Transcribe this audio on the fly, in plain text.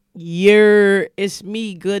It's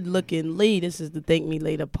me, good looking Lee. This is the Thank Me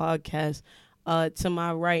Later podcast. To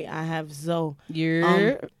my right, I have Zoe.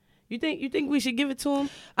 You think we should give it to him?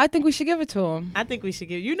 I think we should give it to him. I think we should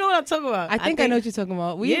give. You know what I'm talking about? I think I know what you're talking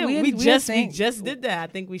about. We just did that. I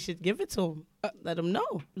think we should give it to him. Let him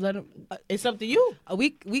know. Let him. It's up to you.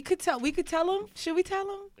 We could tell him. Should we tell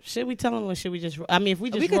him? Should we tell him or should we just? I mean, if we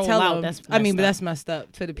just we could roll tell out, him. that's. But that's messed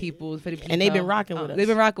up for the people. And they've been rocking with us. They've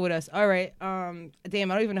been rocking with us. All right. Damn,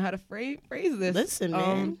 I don't even know how to phrase this. Listen,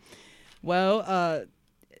 man. Well,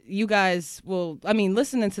 you guys will. I mean,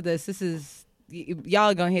 listening to this is.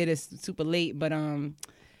 Y'all are gonna hear this super late, but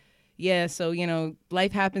yeah. So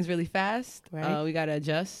life happens really fast. Right. We gotta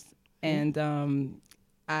adjust, and I'm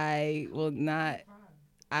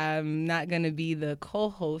not gonna be the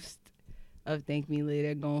co-host of Thank Me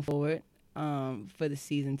Later going forward for the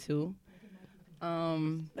season 2.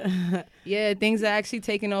 Yeah, things are actually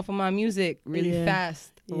taking off of my music really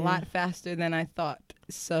fast, a lot faster than I thought.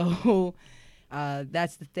 So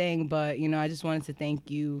that's the thing. But I just wanted to thank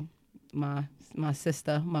you, my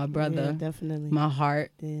sister, my brother, definitely, my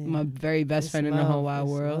heart, my very best friend in the whole wide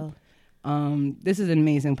world. This is an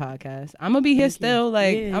amazing podcast. I'm gonna be here still.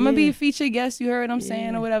 I'm gonna be a featured guest. You heard what I'm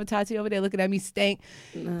saying or whatever. Tati over there looking at me stank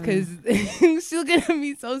because she's looking at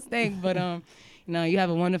me so stank. But you have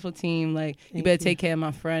a wonderful team. You better take care of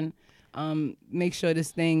my friend. Make sure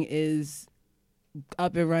this thing is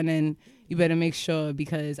up and running. You better make sure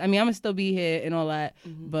because I'm gonna still be here and all that,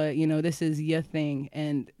 but this is your thing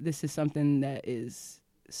and this is something that is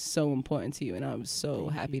so important to you, and I'm so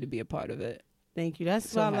happy to be a part of it. Thank you.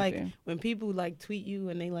 That's why when people tweet you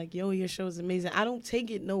and they yo, your show is amazing. I don't take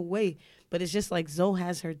it no way, but it's just Zoe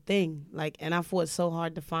has her thing, and I fought so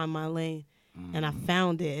hard to find my lane, and I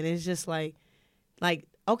found it, and it's just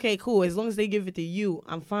okay, cool. As long as they give it to you,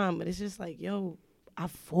 I'm fine. But it's just yo, I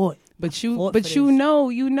fought. But you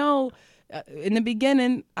know. In the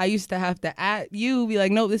beginning, I used to have to be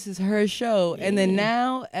no, this is her show. And then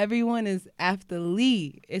now everyone is after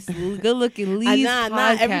Lee. It's good looking Lee's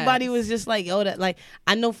podcast. Everybody was just that.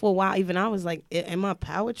 I know for a while, even I was am I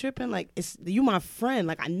power tripping? It's you my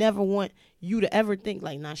friend. I never want you to ever think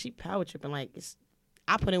nah, she power tripping. I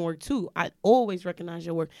put in work too. I always recognize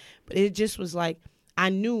your work. But it just was I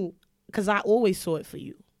knew, because I always saw it for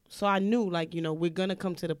you. So I knew, we're going to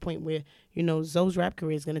come to the point where, Zoe's rap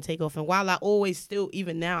career is going to take off. And while I always still,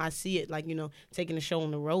 even now, I see it, taking the show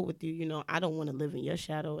on the road with you, I don't want to live in your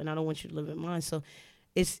shadow and I don't want you to live in mine. So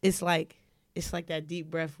it's like that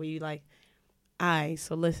deep breath where you all right,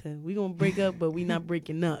 so listen, we going to break up, but we not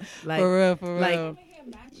breaking up. For real.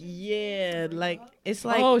 Yeah, it's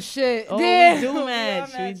oh shit. Oh, damn. we do match.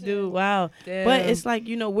 We do. Wow. Damn. But it's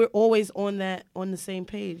we're always on the same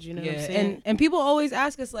page, you know what I'm saying? And people always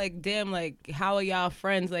ask us damn, how are y'all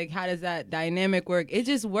friends? How does that dynamic work? It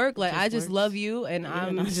just works. I just love you and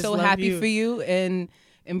I'm so happy for you and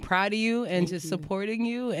proud of you and just supporting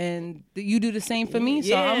you, and you do the same for me.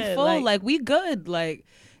 So I'm full. We good.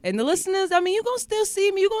 And the listeners, you gonna still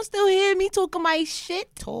see me. You gonna still hear me talking my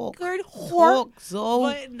shit. Talk.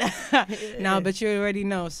 So. But you already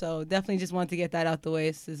know. So definitely just want to get that out the way.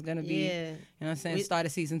 This is gonna be, you know what I'm saying, start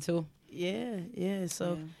of season 2. Yeah.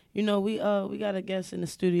 So, we got a guest in the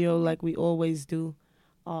studio like we always do.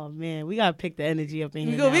 Oh, man, we got to pick the energy up in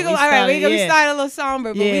here. All right, we're going to start a little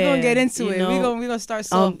somber, but we're going to get into it. We're going to start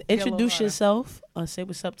soft. Introduce yourself. Say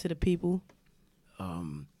what's up to the people.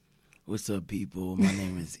 What's up, people? My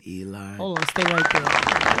name is Eli. Hold on, stay right there.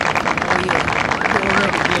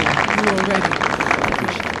 You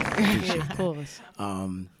already. Yeah, of course.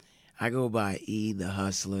 I go by E the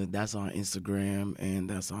Hustler. That's on Instagram and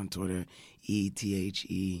that's on Twitter.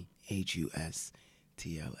 ETHEHUSTLA.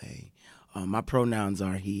 My pronouns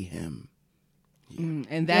are he, him. Yeah.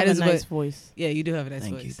 And that is a nice voice. Yeah, you do have a nice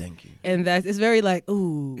voice. Thank you. And it's very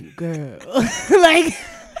ooh, girl.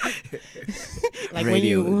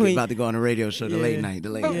 Radio. When you about to go on a radio show, the late night.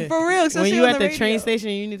 For real. When you at the train station,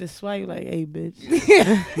 you need to swipe hey, bitch.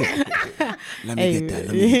 Let me get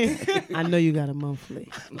that. I know you got a monthly.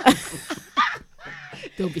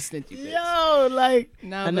 Don't be stingy, bitch. Yo,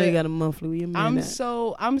 I know you got a monthly. I'm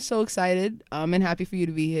so excited and happy for you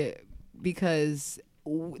to be here because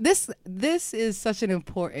this is such an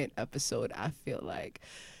important episode, I feel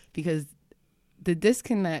because the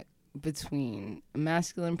disconnect between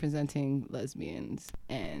masculine presenting lesbians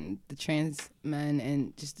and the trans men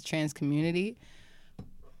and just the trans community,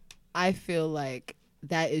 I feel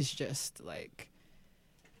that is just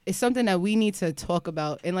it's something that we need to talk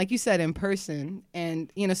about, and like you said, in person. And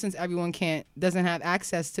since everyone doesn't have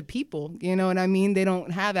access to people, you know what I mean, they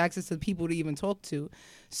don't have access to people to even talk to.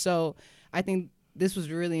 So I think this was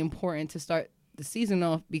really important to start the season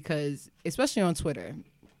off because, especially on Twitter,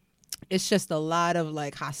 it's just a lot of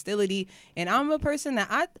like hostility. And I'm a person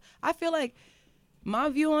that I feel like my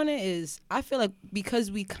view on it is I feel like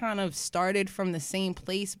because we kind of started from the same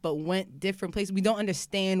place but went different places, we don't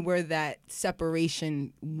understand where that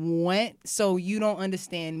separation went. So you don't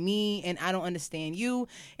understand me and I don't understand you.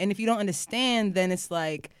 And if you don't understand, then it's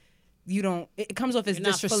like it comes off as You're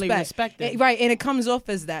not disrespect. fully respected. Right, and it comes off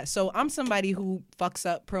as that. So I'm somebody who fucks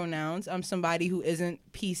up pronouns. I'm somebody who isn't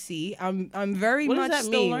PC. I'm very What much does that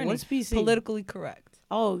still mean? learning. What's PC? Politically correct.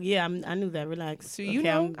 Oh yeah, I knew that. Relax. So you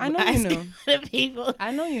know, I know you know. The people.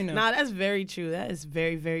 I know you know. Nah, that's very true. That is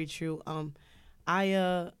very, very true. I'm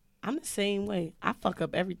the same way. I fuck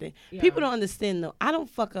up everything. Yeah. People don't understand though. I don't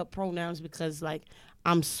fuck up pronouns because like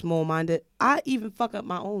I'm small minded. I even fuck up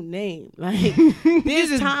my own name. Like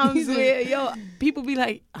there's times where people be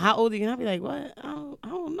like, "How old are you?" And I be like, "What? I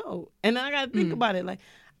don't know." And then I gotta think about it. Like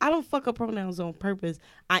I don't fuck up pronouns on purpose.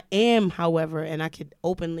 I am, however, and I could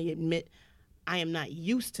openly admit, I am not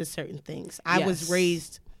used to certain things. I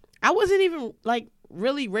wasn't even like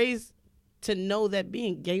really raised to know that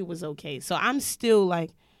being gay was okay. So I'm still like,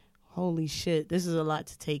 holy shit, this is a lot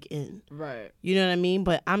to take in. Right. You know what I mean?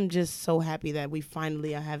 But I'm just so happy that we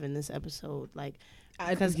finally are having this episode. Like,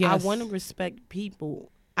 because I want to respect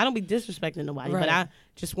people. I don't be disrespecting nobody, but I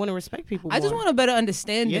just want to respect people more. I just want a better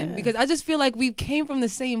understanding Yeah. because I just feel like we came from the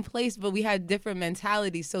same place, but we had different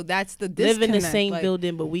mentalities. So that's the disconnect. live in the same like,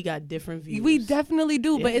 building, but we got different views. We definitely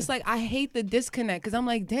do, but Yeah. it's like I hate the disconnect because I'm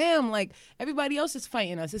like, damn, like everybody else is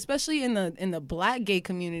fighting us, especially in the black gay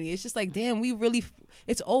community. It's just like, damn, we really.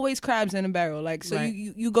 It's always crabs in a barrel. Like, so Right.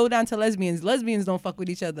 you go down to lesbians. Lesbians don't fuck with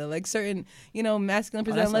each other. Like certain, masculine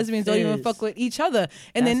presenting that's lesbians don't even fizz. fuck with each other.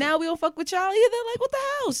 And then now we don't fuck with y'all either. Like, what the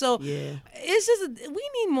hell? So Yeah. it's just we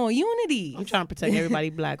need more unity. I'm trying to protect everybody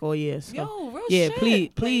black all year. So. Yo, real yeah,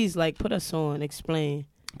 shit. please, like put us on, explain.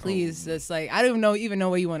 Please, it's like I don't even know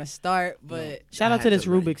where you want to start, but Shout I out to had this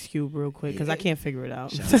to write- Rubik's Cube real quick because I can't figure it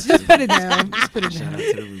out. Shout out to just put it down. Just put it Shout down. out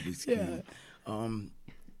to the Rubik's Cube.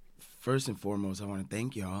 First and foremost, I want to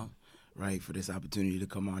thank y'all, right, for this opportunity to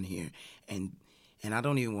come on here and I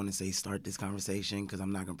don't even want to say start this conversation because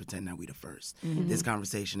I'm not gonna pretend that we the first. This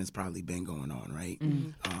conversation has probably been going on, right?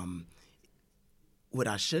 What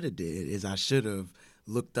I should have did is I should have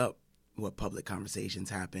looked up what public conversations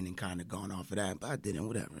happen and kind of gone off of that, but I didn't.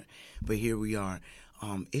 Whatever. But here we are.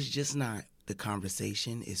 It's just not the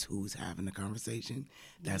conversation; it's who's having the conversation.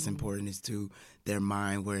 That's important. Is to their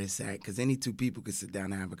mind where it's at. Because any two people could sit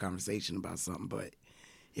down and have a conversation about something, but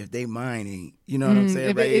if they mind ain't, you know what I'm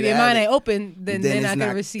saying? If your mind ain't open, then they're it's not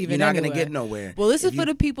gonna receive it. You're not gonna anyway. get nowhere. Well, this is for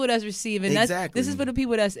the people that's receiving. Exactly. This is for the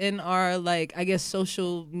people that's in our like I guess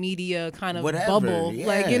social media kind of Whatever, bubble. yeah,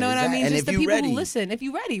 like you know what I mean? and Just if the you people ready. who listen. If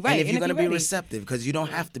you're ready, right? And if you're gonna be ready. receptive, because you don't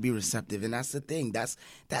have to be receptive, and that's the thing. That's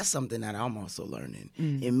something that I'm also learning.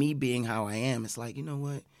 And me being how I am, it's like, you know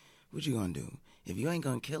what? What you gonna do? If you ain't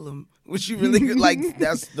gonna kill him, what you really like?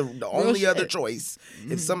 That's the only other choice.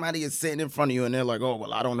 If somebody is sitting in front of you and they're like, "Oh,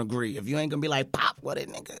 well, I don't agree," if you ain't gonna be like, "Pop, what it,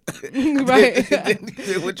 nigga?" Right.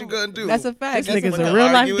 then what you gonna do? That's a fact. This nigga's what a the real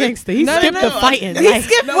life arguing- gangster. He No, skipped no, the no. fighting. He Like,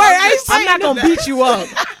 skipped No, word. I'm I just I'm not gonna beat you up.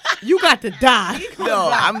 You got to die.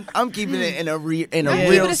 No, I'm keeping it in a Keep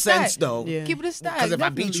real it a sense stack. though. Yeah. Keep it a stack. Because if I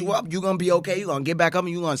beat you up, you're going to be okay. You're going to get back up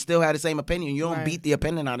and you're going to still have the same opinion. You don't Right. beat the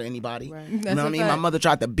opinion out of anybody. Right. You That's know what a I mean? My fact. mother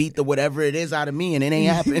tried to beat the whatever it is out of me and it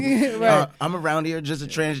ain't happened. Right. I'm around here just as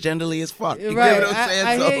transgenderly as fuck. You Right, get what I'm saying?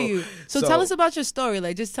 I hear you. So tell us about your story.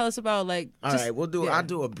 Like, just tell us about like. All just, right, we'll do. yeah. I'll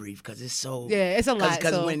do a brief because it's so. Yeah, it's a lot,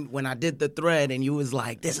 Because so- when I did the thread and you was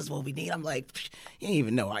like, "This is what we need," I'm like, "Psh, "You ain't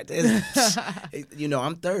even know."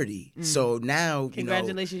 I'm 30, so now.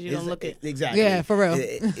 Congratulations, you don't look it. Exactly. Yeah, for real.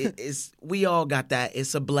 It's we all got that.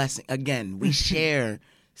 It's a blessing. Again, we share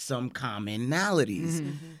some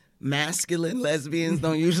commonalities. Masculine lesbians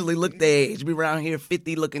don't usually look their age. We around here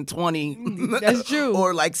 50 looking 20. That's true.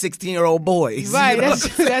 Or like 16-year-old boys. Right, you know?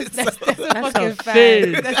 that's a fucking a fact.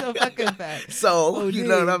 fizz. That's a fucking fact. So, you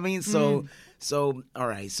know what I OD. mean? So all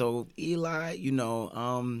right. So Eli,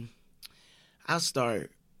 I'll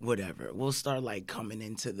start whatever. We'll start like coming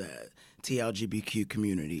into the TLGBTQ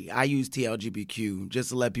community. I use TLGBTQ just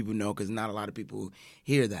to let people know because not a lot of people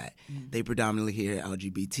hear that. They predominantly hear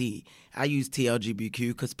LGBT. I use TLGBTQ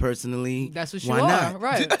because personally, That's what you why are, not?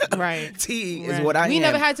 right? Right. T is Right. what I We am.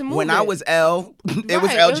 never had to move When I it. was L, it was Right, it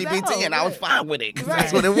was LGBT, L, and I was right. fine with it 'cause Right.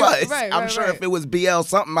 that's what it was. Right, I'm right, sure right. if it was BL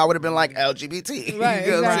something, I would have been like LGBT. Right,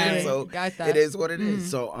 You know what I'm exactly. saying? So Got that. it is what it is.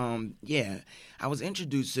 So yeah, I was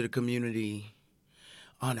introduced to the community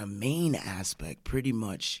on a main aspect, pretty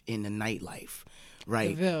much in the nightlife,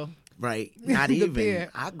 right? DeVille. Right. Not The even.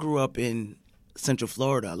 pier. I grew up in Central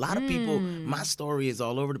Florida. A lot of people, my story is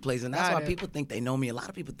all over the place, and that's why people think they know me. A lot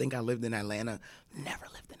of people think I lived in Atlanta. Never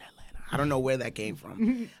lived in Atlanta. I don't know where that came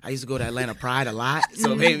from. I used to go to Atlanta Pride a lot,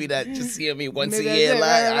 so maybe that just seeing me once a year.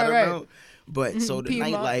 I don't know. But so the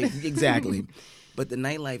nightlife, exactly. But the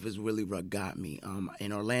nightlife is really what got me.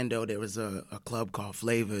 In Orlando, there was a club called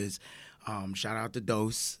Flavors. Shout out to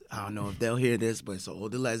Dose. I don't know if they'll hear this, but it's an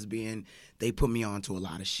older lesbian. They put me on to a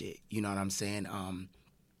lot of shit. You know what I'm saying?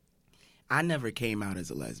 I never came out as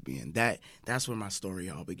a lesbian. That's where my story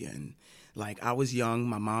all began. Like, I was young.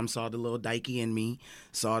 My mom saw the little dykey in me,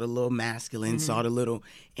 saw the little masculine, saw the little,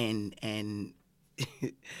 and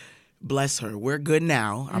bless her. We're good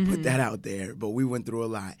now. I put that out there, but we went through a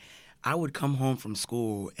lot. I would come home from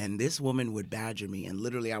school, and this woman would badger me, and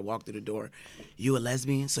literally I walked through the door. You a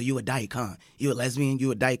lesbian? So you a dyke, huh? You a lesbian? You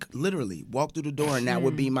a dyke? Literally, walk through the door, and that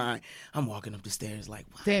would be I'm walking up the stairs like,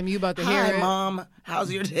 what? Damn, you about to hear it. Hi, Mom.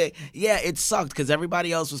 How's your day? Yeah, it sucked because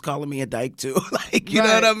everybody else was calling me a dyke, too. Like, you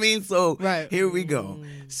know what I mean? So here we go.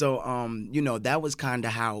 So, that was kind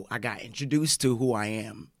of how I got introduced to who I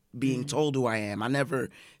am, being told who I am. I never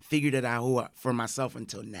figured it out for myself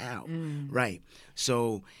until now, right?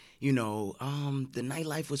 So... the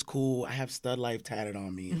nightlife was cool. I have Stud Life tatted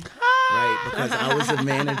on me, right? Because I was a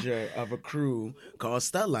manager of a crew called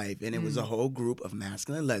Stud Life, and it was a whole group of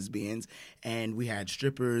masculine lesbians, and we had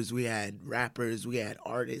strippers, we had rappers, we had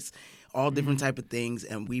artists, all different type of things,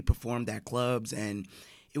 and we performed at clubs, and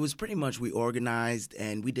it was pretty much we organized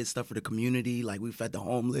and we did stuff for the community, like we fed the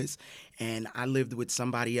homeless. And I lived with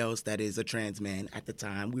somebody else that is a trans man at the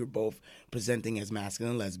time. We were both presenting as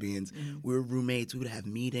masculine lesbians. We were roommates. We would have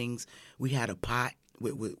meetings. We had a pot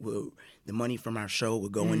with the money from our show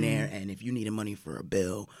would go in there. And if you needed money for a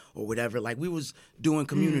bill or whatever, like we was doing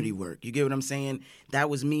community work. You get what I'm saying? That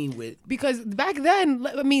was me with... Because back then,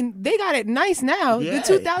 I mean, they got it nice now. Yeah. The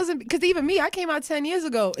 2000... Because even me, I came out 10 years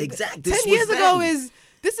ago. Exactly. 10 years ago is...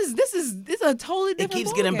 This is a totally different. It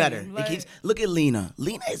keeps getting better. Like, look at Lena.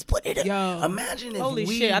 Lena is putting it. Yo, imagine if holy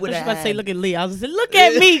we shit! I thought you was about to say, "Look at Lee." I was like, "Look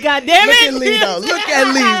at me, goddamn it!" Look at Lena. Look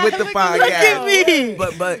at Lee with the podcast. Look at me.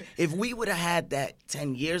 But if we would have had that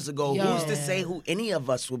 10 years ago, who's to say who any of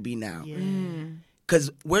us would be now?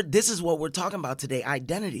 Because this is what we're talking about today: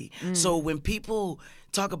 identity. So when people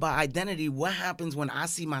talk about identity, what happens when I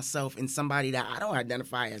see myself in somebody that I don't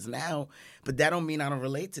identify as now? But that don't mean I don't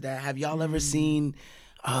relate to that. Have y'all ever seen?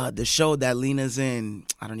 The show that Lena's in,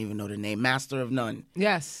 I don't even know the name, Master of None.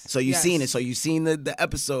 Yes. So you've seen it. So you've seen the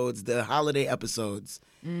episodes, the holiday episodes.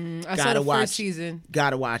 I saw the first season.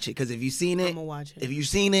 Gotta watch it. Because if you've seen it, I'm gonna watch it. If you've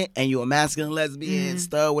seen it and you're a masculine, lesbian,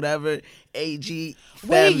 stud, whatever, AG,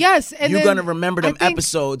 wait, yes. And you're going to remember them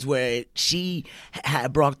episodes where she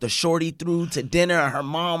had brought the shorty through to dinner and her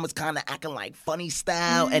mom was kind of acting like funny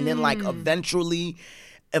style. And then like eventually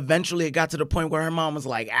it got to the point where her mom was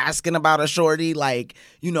like asking about a shorty. Like,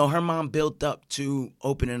 her mom built up to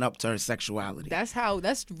opening up to her sexuality. That's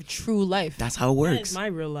true life. That's how it works. That's my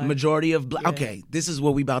real life. Majority of black. Yeah. Okay, this is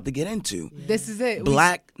what we about to get into. Yeah. This is it.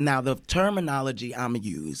 Black. Now, the terminology I'm going to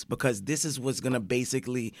use, because this is what's going to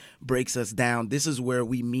basically breaks us down. This is where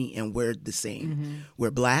we meet and we're the same. We're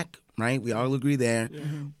black. Right? We all agree there.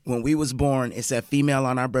 When we was born, it said female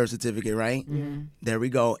on our birth certificate, right? There we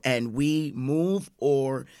go. And we move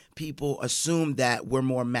or people assume that we're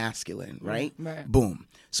more masculine, right? Boom.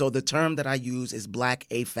 So the term that I use is black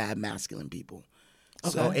AFAB masculine people.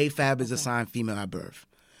 Okay. So AFAB is assigned female at birth.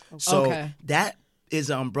 So that is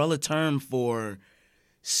an umbrella term for...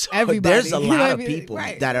 So everybody. There's a lot of people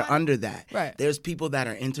that are under that. Right. There's people that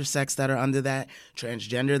are intersex that are under that,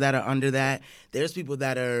 transgender that are under that. There's people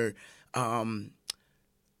that are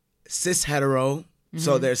cis hetero,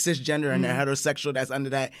 so they're cisgender and they're heterosexual that's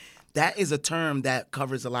under that. That is a term that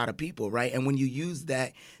covers a lot of people, right? And when you use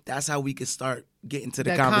that, that's how we could start getting to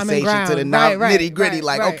the conversation, to the nitty gritty.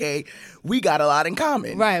 Okay, we got a lot in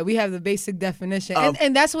common. Right, we have the basic definition.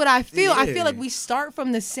 And that's what I feel. I feel like we start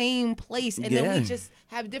from the same place and then we just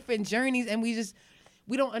have different journeys and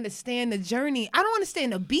we don't understand the journey. I don't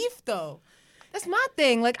understand the beef though. That's my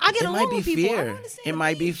thing. Like, I get along with people. I don't understand it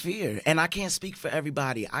might be fear. And I can't speak for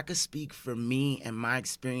everybody. I could speak for me and my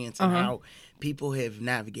experience and how people have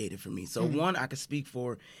navigated for me. So one, I could speak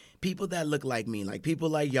for people that look like me, like people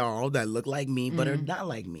like y'all that look like me but are not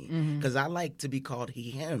like me. Because I like to be called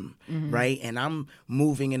he, him, right? And I'm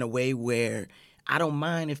moving in a way where I don't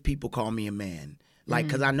mind if people call me a man. Like,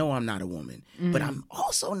 because I know I'm not a woman, but I'm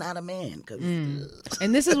also not a man.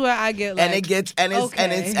 And this is where I get like,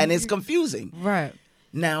 and it's confusing. Right.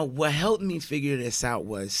 Now, what helped me figure this out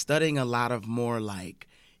was studying a lot of more like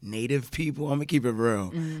native people. I'm gonna keep it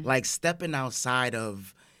real, like stepping outside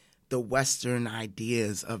of the Western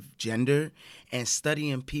ideas of gender and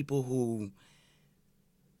studying people who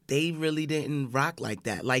they really didn't rock like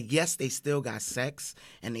that. Like, yes, they still got sex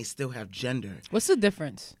and they still have gender. What's the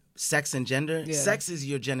difference? Sex and gender? Yeah. Sex is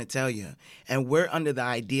your genitalia. And we're under the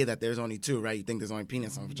idea that there's only two, right? You think there's only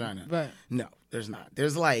penis and vagina. Right. No, there's not.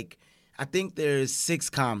 There's like, I think there's six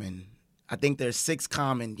common.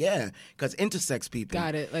 Yeah, because intersex people.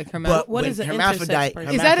 Got it. Like what is an hermaphrodite?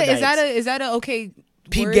 Is that a okay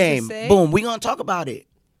peep word game? To say? Boom. We gonna talk about it.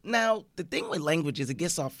 Now, the thing with language is it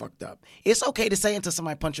gets all fucked up. It's okay to say until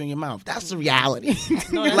somebody punch you in your mouth. That's the reality.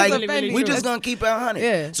 No, like, really we just gonna keep it 100.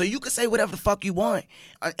 Yeah. So you can say whatever the fuck you want.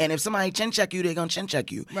 And if somebody chin check you, they're gonna chin check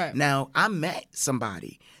you. Right. Now, I met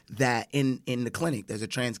somebody that in the clinic, there's a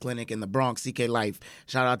trans clinic in the Bronx, CK Life.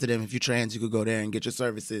 Shout out to them. If you're trans, you could go there and get your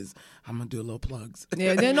services. I'm gonna do a little plugs.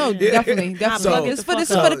 Yeah, no, definitely. So, it's for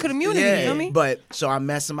the community, yeah, you know me? But so I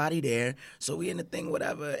met somebody there. So we in the thing,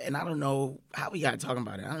 whatever, and I don't know how we got talking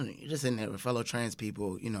about it. I don't know. You're just in there with fellow trans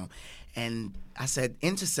people, you know. And I said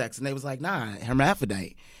intersex, and they was like, nah,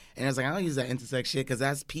 hermaphrodite. And I was like, I don't use that intersex shit because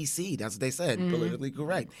that's PC. That's what they said, politically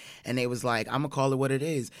correct. And they was like, I'm going to call it what it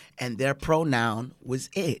is. And their pronoun was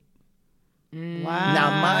it. Wow. Now,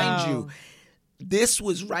 mind you, this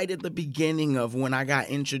was right at the beginning of when I got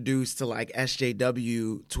introduced to like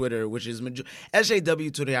SJW Twitter, which is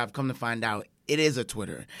SJW Twitter, I've come to find out, it is a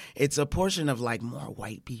Twitter. It's a portion of like more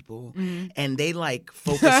white people, and they like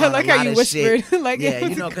focus on like a lot how you of whispered. shit. Like,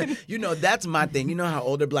 yeah, you know, that's my thing. You know how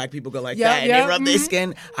older black people go like that, and they rub their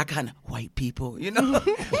skin. I kind of white people, you know.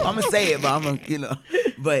 I'm gonna say it, but I'm gonna, you know,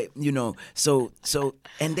 but you know, so,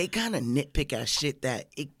 and they kind of nitpick at shit that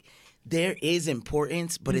there is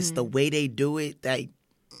importance, but it's the way they do it that.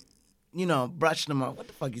 You know, brush them off. What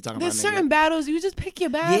the fuck you talking There's about? There's certain battles, you just pick your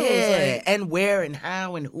battles. Yeah, like. and where and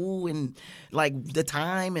how and who and like the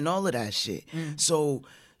time and all of that shit. So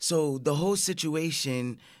the whole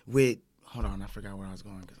situation with hold on, I forgot where I was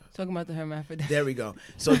going. Talking about the hermaphrodite. There we go.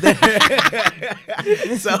 So so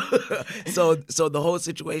the whole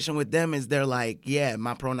situation with them is they're like, yeah,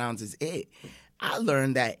 my pronouns is it. I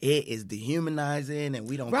learned that it is dehumanizing and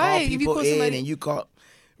we don't call people it and you call.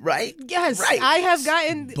 Right? Yes. Right. I have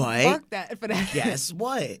gotten fuck that for that. Guess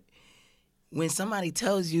what? When somebody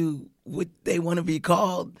tells you what they want to be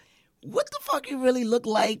called, what the fuck you really look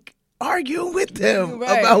like arguing with them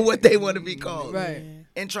about what they want to be called. Right.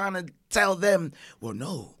 And trying to tell them, well,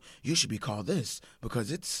 no, you should be called this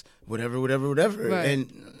because it's whatever. Right.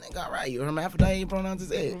 And all right, you're hermaphrodite, your pronouns is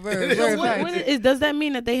it. What does that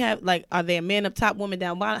mean that they have, like, are they a man up top, woman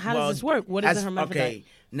down bottom? How does this work? What is a hermaphrodite? Okay.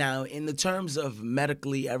 Now, in the terms of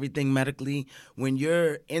everything medically, when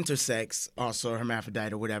you're intersex, also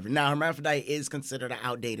hermaphrodite or whatever. Now, hermaphrodite is considered an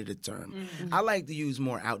outdated term. I like to use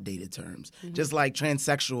more outdated terms. Just like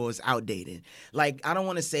transsexual is outdated. Like, I don't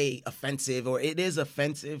want to say offensive, or it is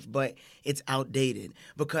offensive, but it's outdated.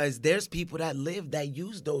 Because there's people that live that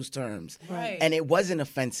use those terms. Right. And it wasn't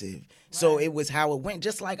offensive. So it was how it went.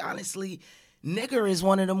 Just like, honestly, nigger is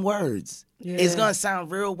one of them words. Yeah. It's going to sound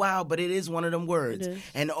real wild, but it is one of them words.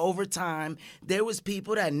 And over time, there was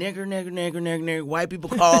people that nigger, white people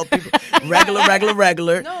call people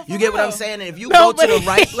regular. No, you get what I'm saying? And if you go to the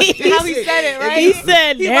right place. How he said it, right? He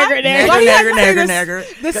said nigger.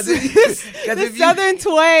 The southern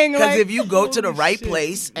twang. Because if you go to the right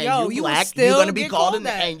place and you act, you're going to be called in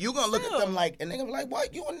and you're going to look at them like, and they're going to be like,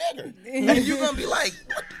 what? You a nigger? And you're going to be like,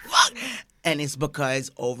 what the fuck? And it's because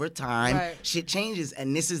over time, shit changes.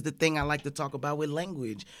 And this is the thing I like to talk about with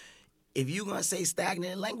language. If you're going to say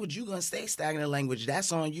stagnant language, you're going to stay stagnant language.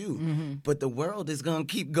 That's on you. But the world is going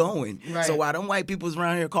to keep going. Right. So while them white people's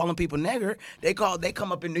around here calling people nigger, they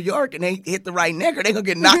come up in New York and they hit the right nigger, they going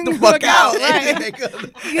to get knocked the fuck out.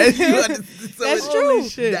 That's true.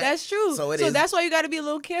 That's true. So that's why you got to be a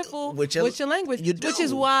little careful with your language. You do. Which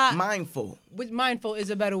is why... Mindful. Mindful is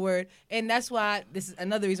a better word. And that's why this is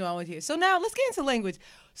another reason why I want you here. So now let's get into language.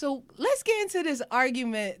 So let's get into this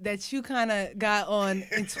argument that you kind of got on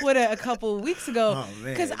in Twitter a couple of weeks ago.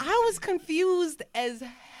 Because I was confused as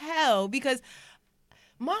hell. Because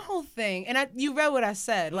my whole thing, and you read what I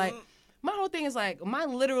said, like, my whole thing is like, my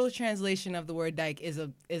literal translation of the word dyke is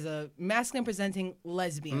a masculine presenting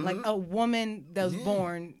lesbian, like a woman that was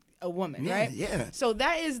born a woman, right? Yeah. So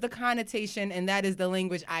that is the connotation and that is the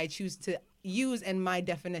language I choose to use and my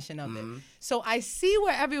definition of it. So I see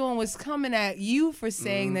where everyone was coming at you for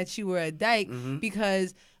saying that you were a dyke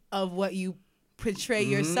because of what you portray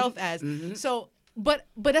yourself as. So but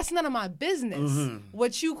that's none of my business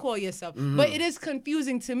what you call yourself. But it is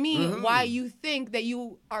confusing to me why you think that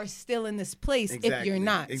you are still in this place if you're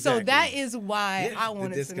not. So that is why I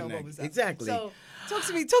wanted to know what was up. Exactly. So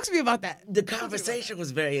Talk to me about that. The conversation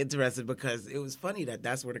was very interesting because it was funny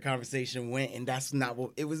that's where the conversation went, and that's not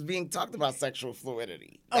what it was being talked about. Sexual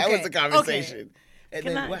fluidity. That was the conversation. And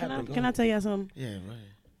Can then what happened? I tell you something? Yeah, right.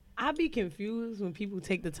 I be confused when people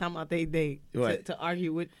take the time out they date Right. to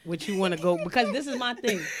argue with what you want to go, because this is my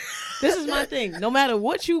thing. This is my thing. No matter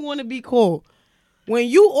what you want to be called, when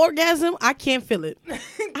you orgasm, I can't feel it.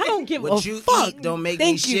 I don't give What a you fuck. eat don't make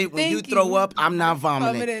me shit. When you throw up, I'm not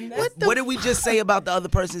vomiting. What did we just say about the other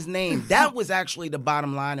person's name? That was actually the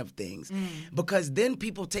bottom line of things. Because then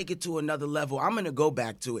people take it to another level. I'm going to go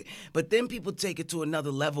back to it. But then people take it to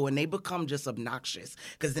another level and they become just obnoxious.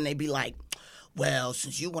 Because then they be like, well,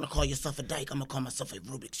 since you want to call yourself a dyke, I'm going to call myself a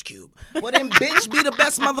Rubik's Cube. Well, then, bitch, be the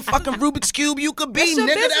best motherfucking Rubik's Cube you could be,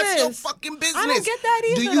 nigga. That's your fucking business. I don't get that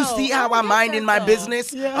either, Do you see how I'm minding my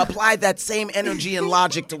business? Yeah. Apply that same energy and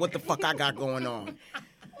logic to what the fuck I got going on.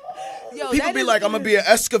 Yo, People be like, I'm going to be an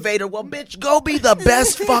excavator. Well, bitch, go be the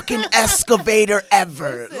best fucking excavator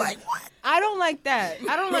ever. Like, what? I don't like that.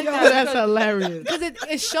 I don't like Yo, that. that's hilarious. Because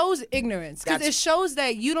it shows ignorance. Because it shows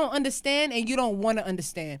that you don't understand and you don't want to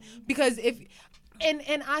understand. Because if...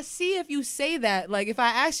 And I see if you say that, like if I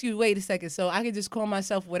ask you, wait a second, so I can just call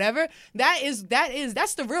myself whatever, that's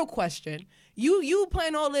the real question. You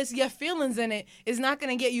putting all this, your feelings in it is not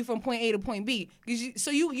going to get you from point A to point B.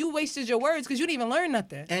 So you wasted your words because you didn't even learn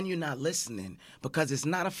nothing. And you're not listening because it's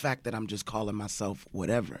not a fact that I'm just calling myself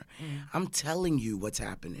whatever. I'm telling you what's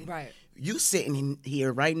happening. Right. You sitting in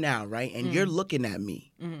here right now, right? And you're looking at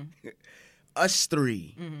me. Us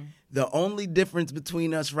three. The only difference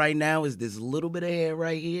between us right now is this little bit of hair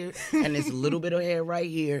right here and this little bit of hair right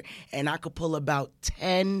here. And I could pull about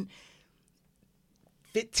 10,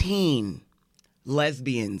 15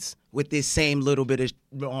 lesbians with this same little bit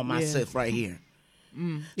of on myself right here.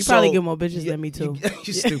 You probably get more bitches than me too.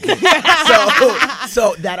 You're stupid.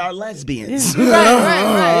 so that are lesbians. Right.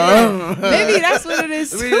 Yeah. Maybe that's what it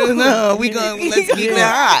is too. No, let's keep it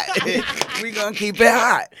hot. We gonna keep it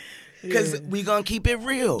hot. Because we gonna keep it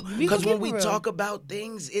real. Because when we talk about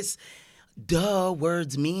things, it's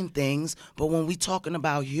words mean things. But when we talking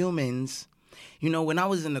about humans, you know, when I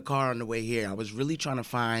was in the car on the way here, I was really trying to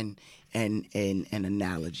find an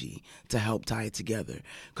analogy to help tie it together.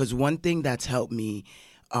 Because one thing that's helped me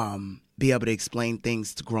be able to explain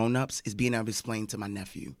things to grown-ups is being able to explain to my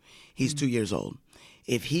nephew. He's 2 years old.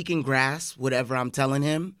 If he can grasp whatever I'm telling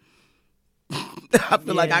him, I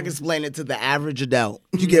feel like I can explain it to the average adult.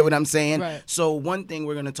 You get what I'm saying? Right. So one thing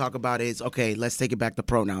we're going to talk about is, okay, let's take it back to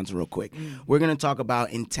pronouns real quick. We're going to talk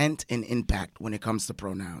about intent and impact when it comes to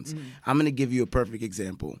pronouns. I'm going to give you a perfect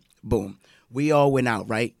example. Boom. We all went out,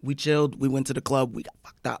 right? We chilled. We went to the club. We got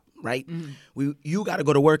fucked up, right? You got to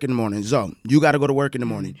go to work in the morning. Zo, you got to go to work in the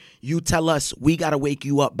morning. You tell us we got to wake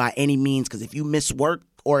you up by any means because if you miss work,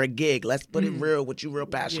 or a gig, let's put it real, what you real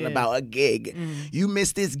passionate about, a gig. You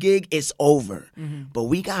miss this gig, it's over. But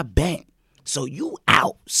we got bent. So you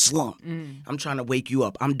out, slump. I'm trying to wake you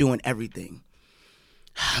up. I'm doing everything.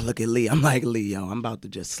 Look at Lee. I'm like, Lee, yo, I'm about to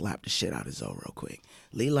just slap the shit out of Zoe real quick.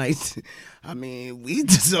 Lee like, I mean, we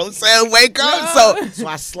just don't say wake up. So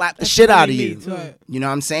I slap the shit out of you. You know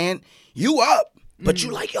what I'm saying? You up, but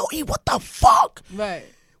you like, yo, E, what the fuck? Right.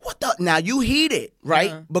 What the? Now you heated,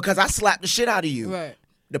 right? Because I slapped the shit out of you. Right.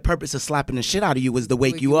 The purpose of slapping the shit out of you was to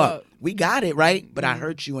wake you up. We got it, right? But I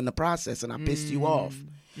hurt you in the process and I pissed you off.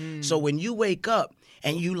 So when you wake up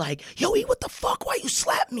and you like, yo, E, what the fuck? Why you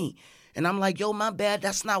slap me? And I'm like, yo, my bad.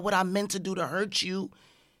 That's not what I meant to do to hurt you.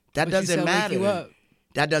 That doesn't matter. Wake you up.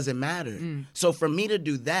 That doesn't matter. So for me to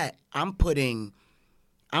do that, I'm putting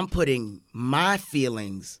my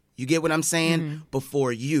feelings, you get what I'm saying,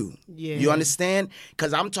 before you. Yeah. You understand?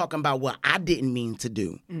 Because I'm talking about what I didn't mean to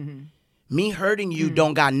do. Me hurting you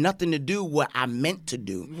don't got nothing to do with what I meant to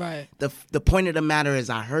do. Right. The point of the matter is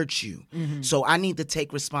I hurt you. So I need to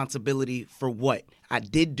take responsibility for what I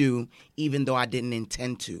did do, even though I didn't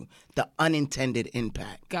intend to. The unintended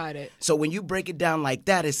impact. Got it. So when you break it down like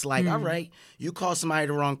that, it's like, all right, you call somebody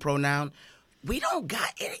the wrong pronoun. It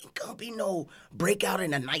ain't gonna be no breakout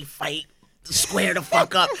in a knife fight. Square the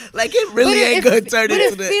fuck up. Like, it really ain't gonna turn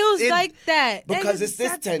into But it feels like that. Because it's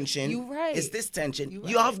this tension. You're right. It's this tension.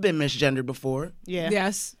 You all have been misgendered before. Yeah.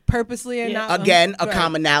 Yes. Purposely and not. Again, a right.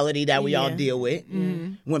 commonality that we all deal with.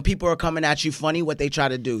 When people are coming at you funny, what they try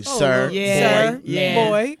to do, sir, yeah. boy, Yeah.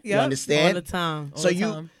 Boy. you Yep. understand? All the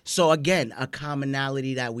time. So again, a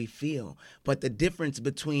commonality that we feel. But the difference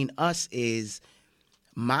between us is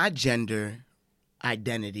my gender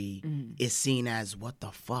identity is seen as what the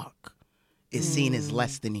fuck? Is seen as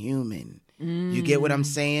less than human. You get what I'm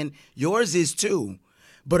saying? Yours is too.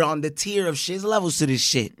 But on the tier of shit, there's levels to this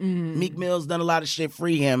shit. Meek Mill's done a lot of shit,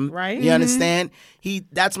 free him. Right. You understand?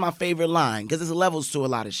 That's my favorite line because there's levels to a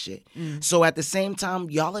lot of shit. So at the same time,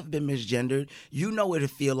 y'all have been misgendered. You know what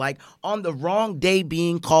it feel like. On the wrong day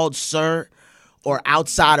being called sir or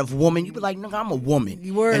outside of woman, you be like, nigga, I'm a woman.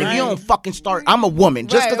 And if you don't fucking start, I'm a woman.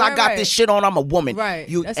 Just because I got this shit on, I'm a woman. Right.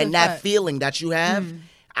 And that feeling that you have,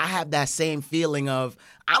 I have that same feeling of,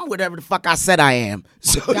 I'm whatever the fuck I said I am.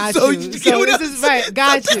 So this is right.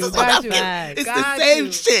 Got you. It's the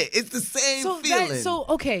same shit. It's the same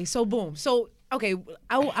feeling. So boom. So I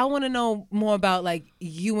want to know more about like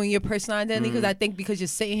you and your personal identity because I think because you're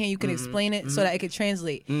sitting here, you can explain it so that it could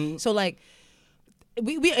translate. So like.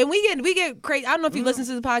 We get crazy. I don't know if you listen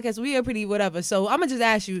to the podcast. We are pretty whatever. So I'm gonna just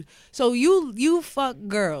ask you. So you fuck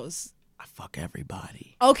girls. I fuck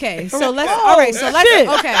everybody. Okay, so let's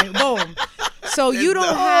okay, boom. So you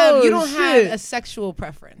don't have a sexual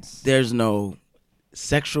preference. There's no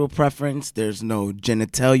sexual preference. There's no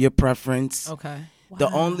genitalia preference. Okay. Wow. The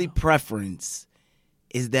only preference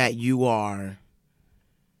is that you are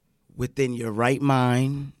within your right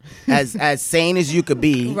mind, as sane as you could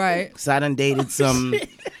be. Right. Because I done dated some,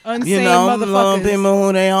 unsane motherfuckers. People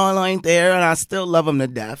who they all ain't there, and I still love them to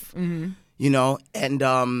death. And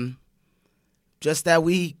just that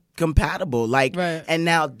we compatible. Like, right. And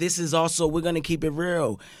now this is also, we're going to keep it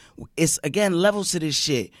real. It's, again, levels to this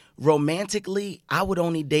shit. Romantically, I would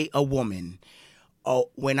only date a woman. Oh,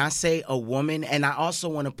 when I say a woman, and I also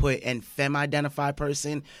want to put an femme-identified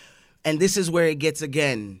person, and this is where it gets,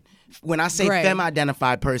 again, when I say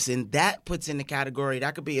femme-identified person, that puts in the category,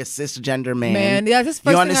 that could be a cisgender man. Yeah, that's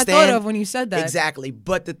the first thing I thought of when you said that. Exactly.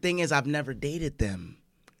 But the thing is, I've never dated them.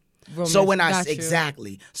 Romance. So when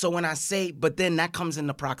So when I say, but then that comes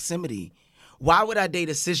into proximity. Why would I date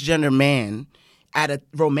a cisgender man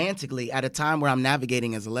romantically at a time where I'm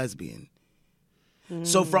navigating as a lesbian?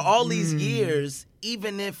 So for all these years,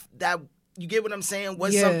 even if that, you get what I'm saying,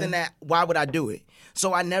 was something that, why would I do it?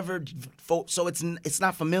 So I never, so it's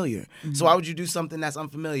not familiar. So why would you do something that's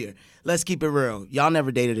unfamiliar? Let's keep it real. Y'all never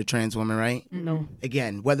dated a trans woman, right? No.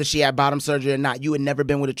 Again, whether she had bottom surgery or not, you had never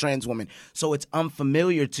been with a trans woman. So it's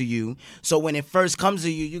unfamiliar to you. So when it first comes to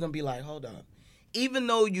you, you're going to be like, hold up. Even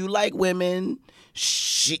though you like women,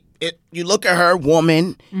 you look at her,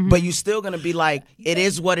 woman, but you still going to be like, it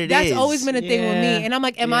is what it is. That's always been a thing with me. And I'm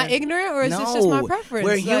like, am I ignorant or is this just my preference?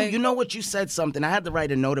 Where you know what, you said something. I had to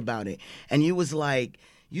write a note about it. And you was like,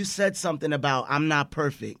 you said something about I'm not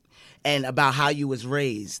perfect and about how you was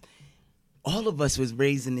raised. All of us was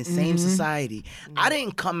raised in the same society. I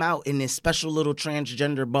didn't come out in this special little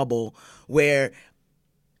transgender bubble where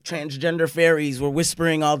transgender fairies were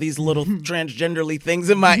whispering all these little transgenderly things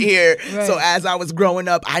in my ear. Right. So as I was growing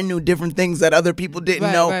up, I knew different things that other people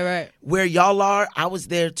didn't know. Right. Where y'all are, I was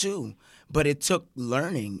there too. But it took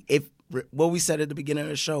learning. What we said at the beginning of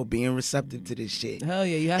the show, being receptive to this shit. Hell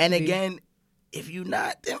yeah, you have and to be. Again, if you're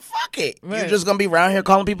not, then fuck it. Right. You're just going to be around here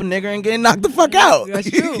calling people nigger and getting knocked the fuck out. That's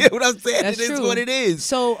true. You get what I'm saying? That's it true. is what it is.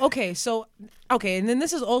 So, and then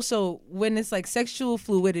this is also when it's like sexual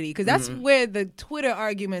fluidity, because that's where the Twitter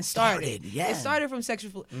argument started. Yeah. It started from sexual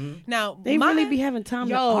fluidity. Now, they really be having time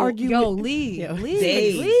to argue. Leave.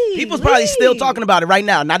 People's probably still talking about it right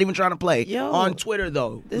now, not even trying to play. On Twitter,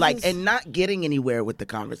 though. And not getting anywhere with the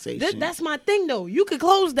conversation. That's my thing, though. You could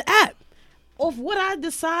close the app. Of what I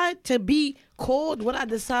decide to be called, what I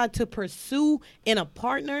decide to pursue in a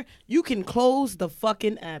partner, you can close the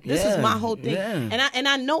fucking app. This is my whole thing. Yeah. And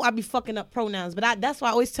I know I be fucking up pronouns, but that's why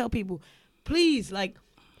I always tell people, please, like,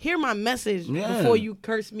 hear my message before you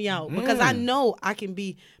curse me out. Because I know I can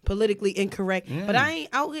be politically incorrect, but I ain't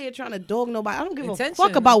out here trying to dog nobody. I don't give a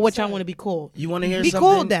fuck about what y'all want to be called. You want to hear be something?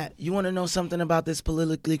 Called that. You want to know something about this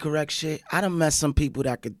politically correct shit? I done met some people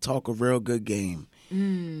that could talk a real good game.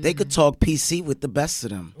 They could talk PC with the best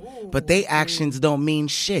of them, but they actions don't mean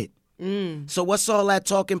shit. So what's all that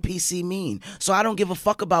talking PC mean? So I don't give a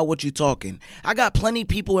fuck about what you talking. I got plenty of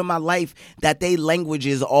people in my life that they language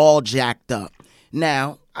is all jacked up.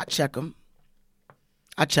 Now, I check them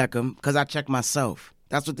because I check myself.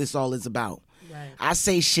 That's what this all is about. Right. I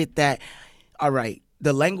say shit that, all right,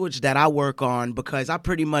 the language that I work on, because I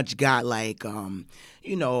pretty much got like,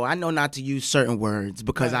 I know not to use certain words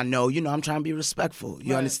because I know, I'm trying to be respectful.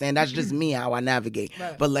 You understand? That's just me, how I navigate.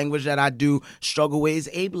 Right. But language that I do struggle with is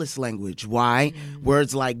ableist language. Why?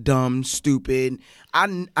 Words like dumb, stupid.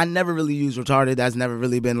 I never really use retarded. That's never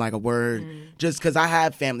really been like a word just because I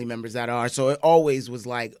have family members that are. So it always was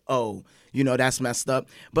like, oh, that's messed up.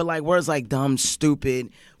 But like words like dumb, stupid,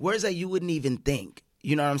 words that you wouldn't even think.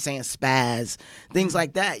 You know what I'm saying? Spaz, things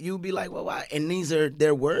like that. You'd be like, well, why? And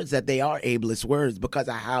they're words that they are ableist words because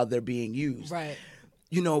of how they're being used. Right.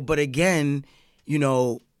 but again,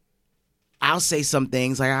 I'll say some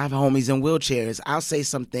things, like I have homies in wheelchairs. I'll say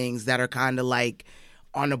some things that are kind of like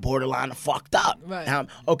on the borderline of fucked up. Right.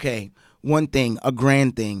 Okay, one thing, a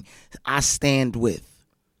grand thing, I stand with.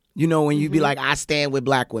 When you be like, I stand with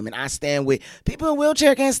black women. I stand with people in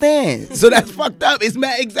wheelchair can't stand. So that's fucked up. It's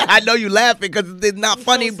mad. I know you laughing because it's not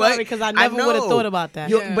funny, but because I never would have thought about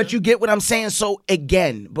that. But you get what I'm saying. So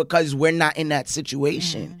again, because we're not in that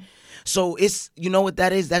situation. So it's, you know what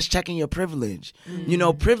that is? That's checking your privilege.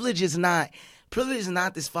 Privilege is not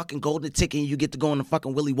this fucking golden ticket and you get to go in the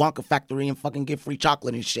fucking Willy Wonka factory and fucking get free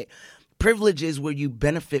chocolate and shit. Privilege is where you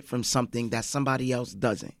benefit from something that somebody else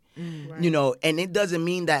doesn't. Right. And it doesn't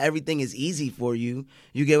mean that everything is easy for you.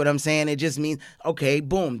 You get what I'm saying? It just means, okay,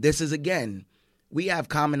 boom, this is, again, we have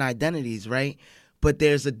common identities, right? But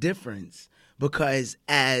there's a difference because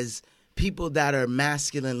as people that are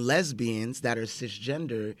masculine lesbians, that are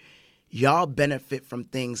cisgender, y'all benefit from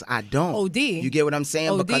things I don't. OD. You get what I'm saying?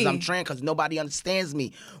 OD. Because I'm trans, because nobody understands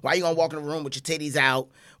me. Why you gonna walk in a room with your titties out?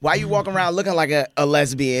 Why you walking around looking like a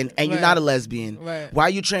lesbian and you're not a lesbian? Right. Why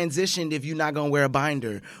you transitioned if you're not gonna wear a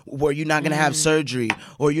binder? Or you're not gonna have surgery?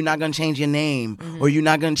 Or you're not gonna change your name? Or you're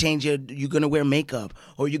not gonna you're gonna wear makeup?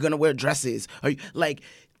 Or you're gonna wear dresses?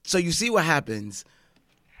 So you see what happens?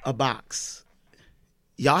 A box.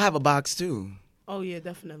 Y'all have a box too. Oh, yeah,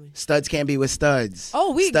 definitely. Studs can't be with studs.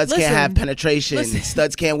 Oh, Studs can't have penetration.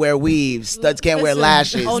 Studs can't wear weaves. Studs can't wear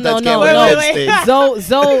lashes. Oh, Studs no. can't wear lipstick.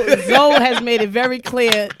 Zoe has made it very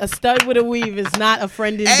clear a stud with a weave is not a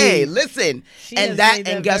friend indeed. Hey, listen. And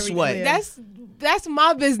guess what? Clear. That's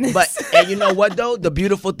my business. And you know what, though? The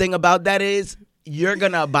beautiful thing about that is you're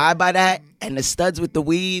going to abide by that, and the studs with the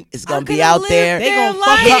weave is going to be out there. They gonna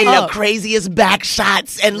fuck hitting her the up. craziest back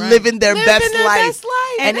shots and living their best life.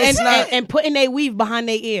 And putting their weave behind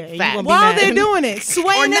their ear. And you gonna be while mad. they're doing it,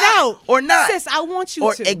 sweating it out. Or not. Sis, I want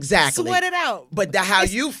you to. Exactly. Sweat it out. But how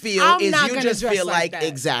you feel I'm is not you gonna just dress feel like like that.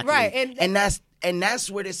 exactly. Right. And that's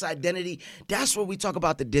where this identity, that's where we talk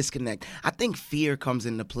about the disconnect. I think fear comes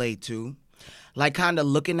into play too. Like kind of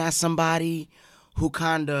looking at somebody who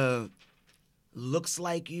kind of looks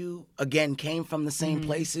like you, again, came from the same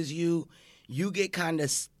place as you get kind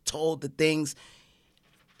of told the things.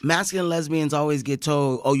 Masculine lesbians always get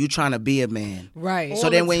told, oh, you trying to be a man. Right. So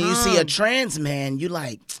then when you see a trans man, you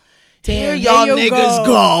like, Damn, here y'all niggas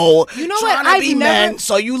go. You know trying what? to be men,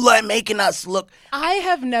 so you making us look. I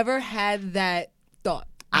have never had that thought.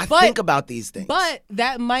 I think about these things. But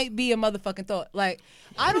that might be a motherfucking thought. Like,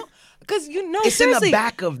 I don't... Because it's seriously, in the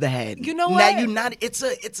back of the head. You know what? Now you not. It's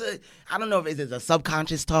a. I don't know if it's a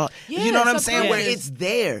subconscious thought. Yeah, you know what I'm saying? Where subconscious. it's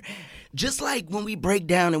there. Just like when we break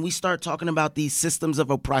down and we start talking about these systems of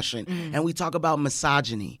oppression and we talk about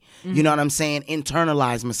misogyny. You know what I'm saying?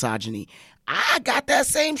 Internalized misogyny. I got that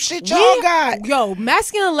same shit y'all got. Yo,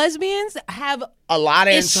 masculine lesbians have a lot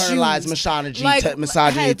of issues. Internalized misogyny, Like,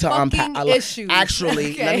 misogyny to unpack. issues.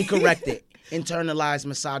 Actually, Okay. let me correct it. Internalized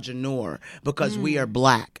misogynoir because we are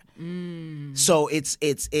black. So it's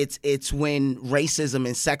when racism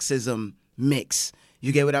and sexism mix.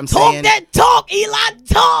 You get what I'm saying? Talk, Eli,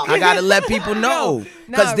 talk. I gotta let people know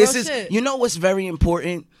because this real is. shit. You know what's very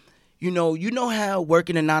important. You know how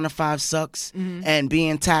working a 9-to-5 sucks and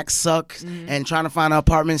being taxed sucks and trying to find an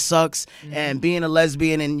apartment sucks and being a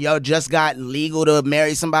lesbian and yo just got legal to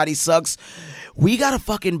marry somebody sucks. We gotta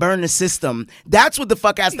fucking burn the system. That's what the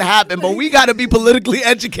fuck has to happen. But we gotta be politically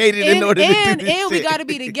educated in order to do this and we shit. gotta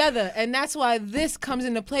be together, and that's why this comes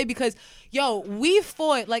into play because. Yo, we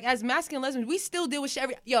fought, like, as masculine lesbians, we still deal with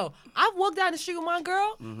shit Yo, I've walked down the street with my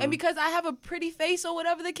girl, and because I have a pretty face or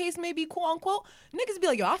whatever the case may be, quote unquote, niggas be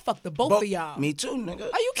like, yo, I fucked the both of y'all. Me too, nigga.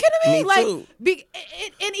 Are you kidding me? Me Like, too.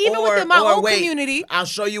 And even within my own community. I'll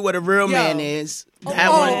show you what a real man is.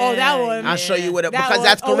 That one. I'll show you what That because one.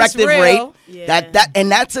 that's Oh, it's corrective real. rape. Yeah. And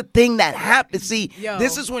that's a thing that happens. See, Yo.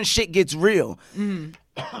 this is when shit gets real.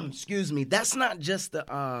 Excuse me. That's not just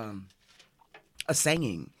a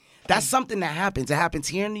saying. That's something that happens. It happens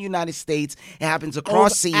here in the United States. It happens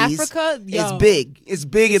across seas. Africa, yo. It's big. It's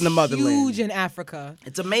big in the motherland. Huge in Africa.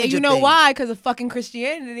 It's a major And you know thing. why? Because of fucking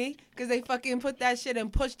Christianity. Because they fucking put that shit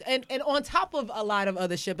and pushed and on top of a lot of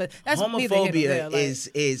other shit. But that's neither here nor there. Homophobia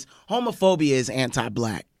Like, is homophobia is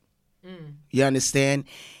anti-black. You understand?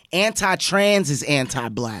 Anti-trans is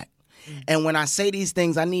anti-black. And when I say these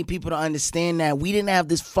things, I need people to understand that we didn't have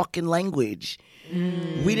this fucking language.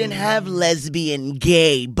 We didn't have lesbian,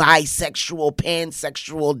 gay, bisexual,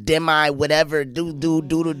 pansexual, demi, whatever, do.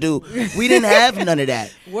 We didn't have none of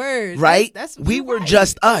that. Words. Right? That's we were right.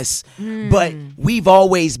 just us. But we've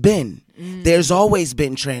always been. There's always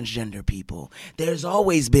been transgender people. There's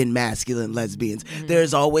always been masculine lesbians.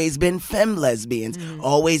 There's always been femme lesbians.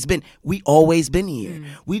 We always been here.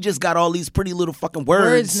 We just got all these pretty little fucking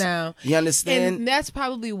words now. You understand? And that's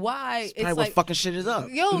probably why it's like, what fucking shit is up.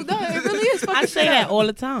 Yo, no, it really is fucking I say that all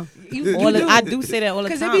the time. I do say that all the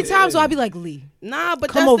time. Because there be times where I be like, Lee. Nah, but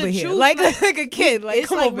come that's over the here, truth. like a kid. Like, it's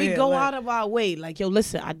come like over we here, go like, out of our way. Like, yo,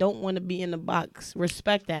 listen, I don't want to be in the box.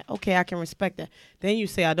 Respect that. Okay, I can respect that. Then you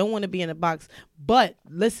say, I don't want to be in the box. But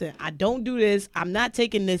listen, I don't do this. I'm not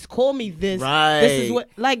taking this. Call me this. Right. This is what.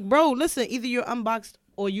 Like, bro, listen. Either you're unboxed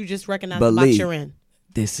or you just recognize the box you're in.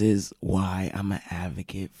 This is why I'm an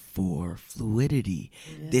advocate for fluidity.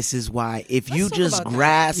 Yeah. This is why if you just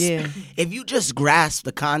grasp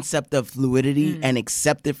the concept of fluidity and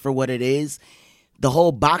accept it for what it is, the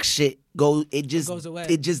whole box shit goes away.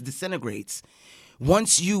 It just disintegrates.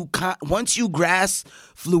 Once you grasp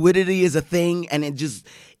fluidity as a thing and it just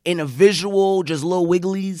in a visual, just little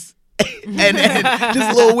wigglies and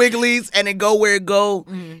just little wigglies and it go where it go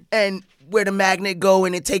and where the magnet go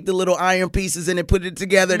and it take the little iron pieces and it put it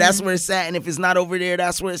together. That's where it's at. And if it's not over there,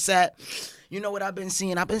 that's where it's at. You know what I've been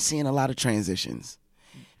seeing? I've been seeing a lot of transitions.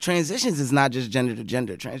 Transitions is not just gender to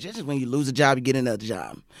gender. Transitions when you lose a job, you get another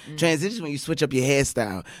job. Transitions when you switch up your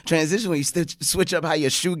hairstyle. Transitions when you switch up how your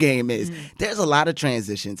shoe game is. There's a lot of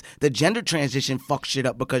transitions. The gender transition fucks shit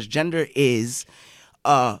up because gender is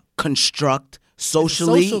a construct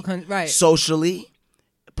socially, socially,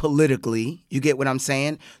 politically. You get what I'm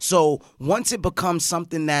saying? So once it becomes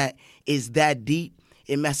something that is that deep,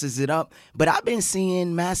 it messes it up. But I've been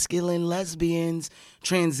seeing masculine lesbians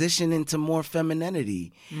transition into more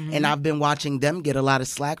femininity. And I've been watching them get a lot of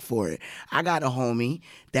slack for it. I got a homie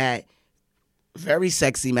that very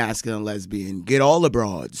sexy masculine lesbian, get all the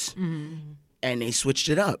broads. And they switched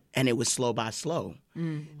it up. And it was slow by slow.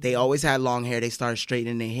 They always had long hair. They started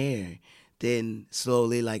straightening their hair. Then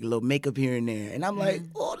slowly, like, a little makeup here and there. And I'm like,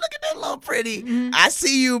 oh, look at that little pretty. I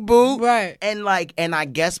see you, boo. Right. And I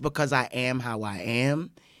guess because I am how I am,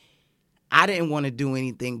 I didn't want to do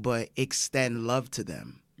anything but extend love to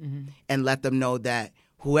them and let them know that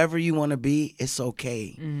whoever you want to be, it's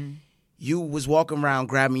okay. You was walking around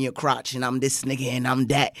grabbing your crotch and I'm this nigga and I'm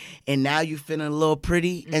that. And now you feeling a little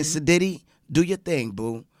pretty and sedity. Do your thing,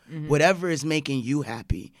 boo. Whatever is making you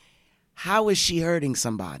happy. How is she hurting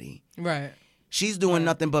somebody? Right. She's doing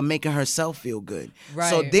nothing but making herself feel good. Right.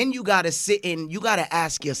 So then you got to sit and you got to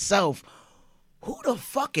ask yourself, who the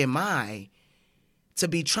fuck am I to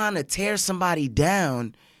be trying to tear somebody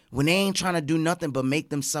down when they ain't trying to do nothing but make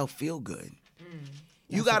themselves feel good?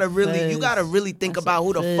 You gotta really think about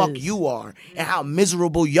who the fuck you are and how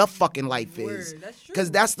miserable your fucking life is.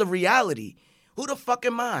 Because that's the reality. Who the fuck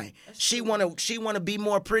am I? She wanna be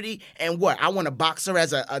more pretty, and what? I want to box her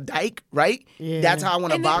as a dyke, right? Yeah. That's how I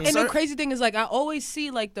want to box her. And the crazy thing is, like, I always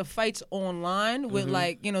see like the fights online with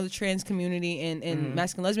like, you know, the trans community and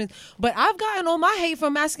masculine lesbians. But I've gotten all my hate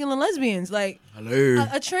from masculine lesbians. Like,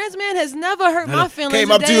 a trans man has never hurt my feelings.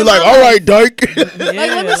 Came up to you like, all right, dyke. Like,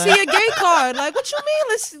 let me see your gay card. Like, what you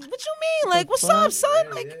mean? What you mean? Like, what's up, son?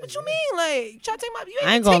 Like, what you mean? Like, try to take my, you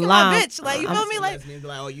ain't taking my bitch. Like, you feel me? Like,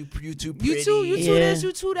 oh, you too pretty. You too this,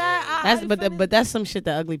 you too that. But that's some shit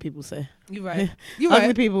that ugly people say. You right.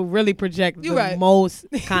 Ugly people really project the most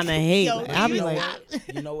kind of hate. I'll be like,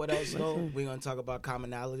 you know what else though? We're gonna talk about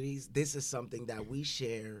commonalities. This is something that we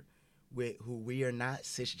share with who we are not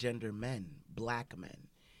cisgender men, black men.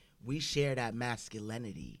 We share that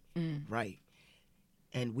masculinity, right?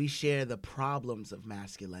 And we share the problems of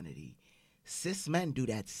masculinity. Cis men do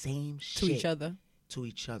that same shit to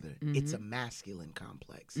each other. It's a masculine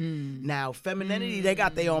complex. Now, femininity, they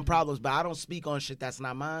got their own problems, but I don't speak on shit that's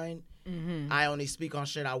not mine. I only speak on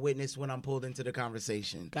shit I witnessed when I'm pulled into the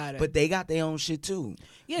conversation. Got it. But they got their own shit too.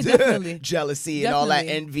 Yeah, definitely. Jealousy and all that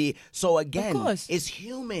envy. So again, it's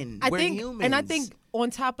human. We're humans. And I think on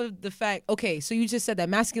top of the fact, okay, so you just said that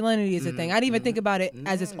masculinity is a thing. I didn't even think about it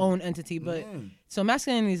as its own entity, but so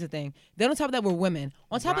masculinity is a thing. Then on top of that, we're women.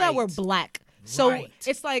 On top of that, we're black. So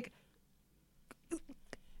it's like,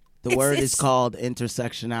 the word is called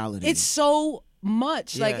intersectionality. It's so much.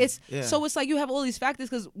 So it's like you have all these factors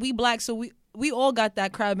because we black, so we all got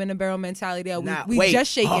that crab in a barrel mentality that we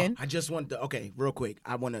just shaking. I just want to, real quick.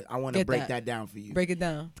 I want to break that down for you. Break it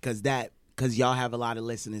down. Because y'all have a lot of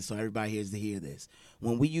listeners, so everybody here is to hear this.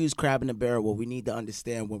 When we use crab in a barrel, what we need to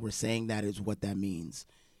understand when we're saying that is what that means.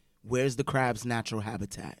 Where's the crab's natural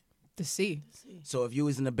habitat? The sea. So if you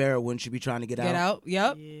was in a barrel, wouldn't you be trying to get out? Get out.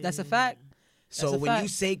 Yep. Yeah. That's a fact. So when you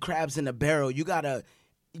say crabs in a barrel, you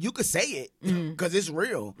could say it because it's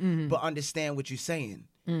real, but understand what you're saying.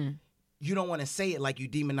 you don't want to say it like you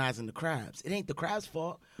demonizing the crabs. It ain't the crabs'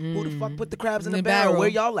 fault. Who the fuck put the crabs in the barrel? Where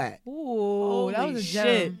y'all at? Ooh, that was a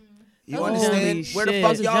gem. You understand? Where the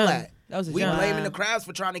fuck y'all at? That was a we gem. blaming the crabs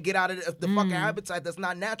for trying to get out of the fucking habitat that's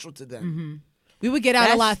not natural to them. Mm-hmm. We would get out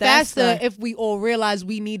a lot faster if we all realized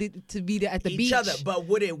we needed to be at the beach. Each other, but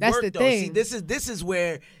would it That's work the though? thing. See, this is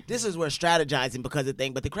where strategizing because of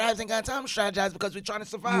thing. But the crabs ain't got time to strategize because we're trying to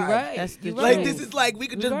survive. You're right. That's the Like truth. this is like we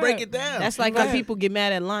could just break it down. That's like when people get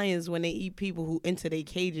mad at lions when they eat people who enter their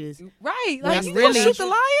cages. Right. Like, Like, you really, gonna shoot the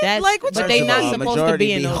lion? Like, what but you they mean? not supposed to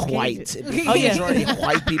be in those white. cages. Oh yeah, majority of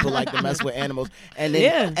white people like to mess with animals, and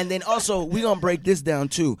then and then also we gonna break this down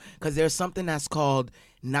too because there's something that's called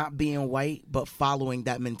not being white but following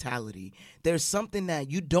that mentality. There's something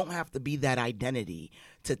that you don't have to be that identity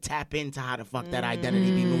to tap into how the fuck that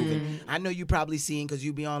identity be moving. I know you probably seen because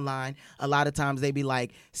you be online. A lot of times they be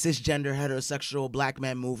like cisgender heterosexual black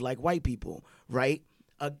men move like white people, right?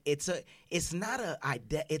 It's not a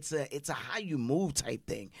how you move type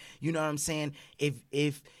thing. You know what I'm saying?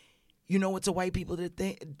 If you know what's a white people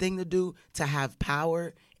thing to do, to have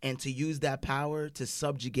power and to use that power to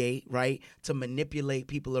subjugate, right? To manipulate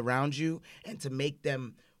people around you and to make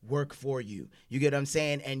them work for you. You get what I'm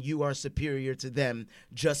saying? And you are superior to them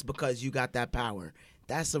just because you got that power.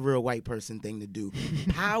 That's a real white person thing to do.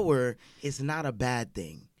 Power is not a bad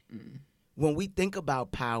thing. When we think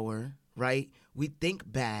about power, right, we think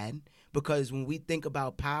bad because when we think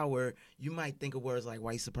about power, you might think of words like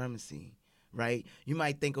white supremacy, right? You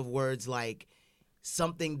might think of words like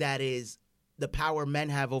something that is the power men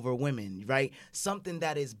have over women, right? Something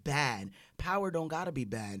that is bad. Power don't gotta be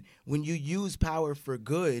bad. When you use power for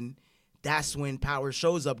good, that's when power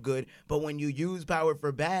shows up good. But when you use power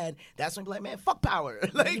for bad, that's when you're like, man, fuck power.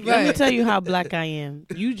 Like, Let me tell you how black I am.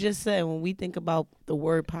 You just said when we think about the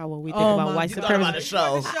word power, we think about white supremacy. About a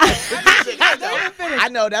show. I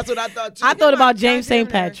know, that's what I thought too. I thought about James St.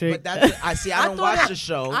 Patrick. But that's, I don't watch the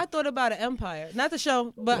show. I thought about an empire. Not the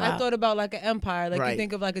show, but I thought about like an empire. Like you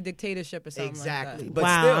think of like a dictatorship or something exactly. like that. But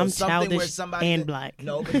wow, still, I'm something where childish somebody and black.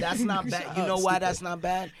 No, but that's not bad. You know why that's not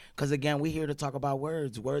bad? Because again, we're here to talk about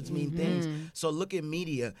words. Words mean things. So look at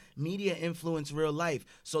media. Media influence real life.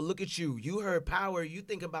 So look at you. You heard power. You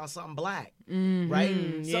think about something black, right?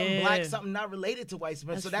 Something black, something not related to white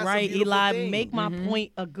supremacy. So that's right, a beautiful Eli. thing. Make my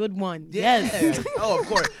point a good one. Yeah. Yes. Oh, of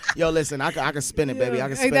course. Yo, listen, I can spin it, baby. I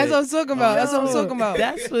can spin it. That's what I'm talking about. That's what I'm talking about.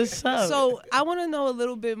 That's what's up. So I want to know a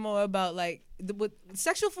little bit more about like what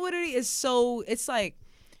sexual fluidity is. So it's like,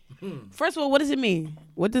 first of all, what does it mean?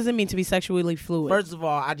 What does it mean to be sexually fluid? First of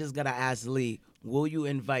all, I just gotta ask Lee, will you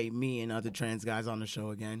invite me and other trans guys on the show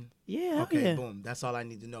again? Yeah. Okay, yeah. boom. That's all I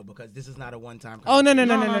need to know because this is not a one-time. oh no.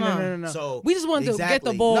 No. So we just wanted to get the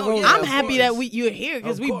exactly. ball No, rolling. yeah, I'm of happy course. that you're here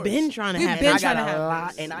because Of we've course. been trying to We've have been this. trying to I got have a lot,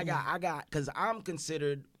 this. and I got because I'm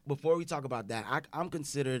considered. Before we talk about that, I'm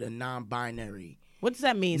considered a non-binary. What does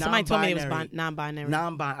that mean? Somebody told me it was Non-binary.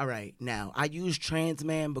 non-binary. All right, now I use trans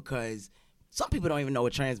man because some people don't even know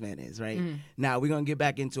what trans man is, right? Now we're gonna get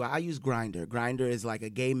back into it. I use Grindr. Grindr is like a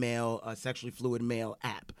gay male, a sexually fluid male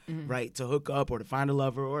app, right? To hook up or to find a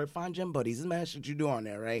lover or find gym buddies. It's mad shit you do on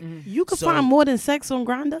there, right? You can So- find more than sex on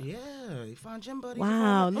Grindr. Yeah, you find gym buddies.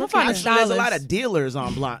 Wow, you look find at Actually, there's a lot stylist. of dealers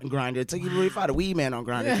on Grindr. Till you really find a weed man on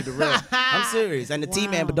Grindr. Keep it real. I'm serious. And the T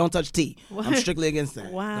man, but don't touch T. I'm strictly against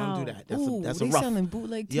that. Wow. Don't do that. Ooh, That's they a rough. selling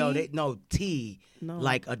bootleg tea? Yo, no T, No.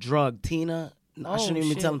 like a drug. Tina. No, I shouldn't even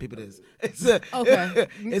be shit. telling people this. It's a, Okay.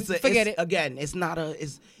 Forget it. Again, it's not a.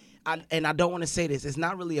 And I don't want to say this. It's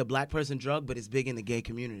not really a black person drug, but it's big in the gay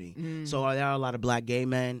community. So there are a lot of black gay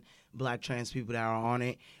men, black trans people that are on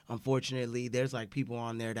it. Unfortunately, there's like people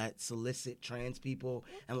on there that solicit trans people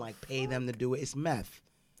and like pay them to do it. It's meth.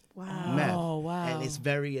 Wow. Meth. Oh, wow. And it's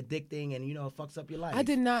very addicting, and it fucks up your life. I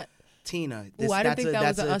did not. Tina. Ooh, I didn't think that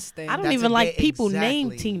was an us thing. I don't That's even a like gay- people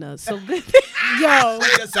named exactly. Tina. So Yo.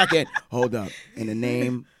 Wait a second. Hold up. In the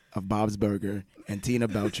name of Bob's Burger and Tina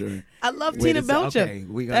Belcher. I love Wait Tina a sec- Belcher. Okay,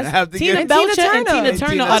 we gonna That's have to Tina get Belcher and Turner. Tina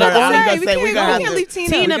Turner Tina are the Turner. I was only. gonna say, we gonna have to- leave Tina.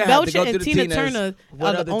 Tina we gonna have to Belcher go and through the Tina Tinas. Turner What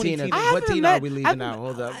are the other only Tinas? Tinas. I What haven't Tina are met- we leaving out?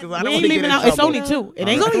 Hold up. 'Cause I We don't ain't wanna get leaving in out. It's trouble. only two. It There's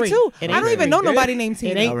ain't only three. two. It I ain't don't even three. know nobody named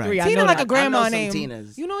Tina. It ain't All right. three. I Tina know like that. a grandma I know some name.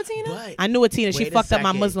 Tinas. You know a Tina? But I knew a Tina. She wait a fucked up my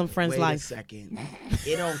second. Muslim friend's Wait life. a second.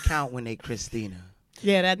 It don't count when they Christina.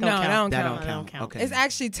 Yeah, that don't No, count. that don't That count. don't count. Okay. It's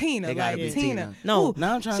actually Tina. They gotta Like be Tina. Tina. No. Ooh,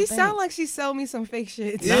 Now I'm trying she to think. sound like she sell me some fake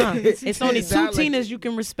shit. Nah, it's only two Sound like Tinas it. you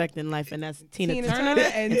can respect in life, and that's Tina, Tina Turner Turner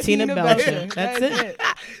and Tina Tina Belcher. Belcher. That's it.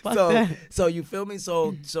 Fuck So, that. so you feel me?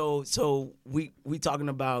 So we talking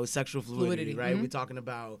about sexual fluidity, Fluidity, right? mhm. We talking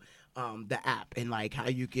about the app and like how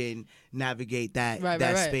you can navigate that Right,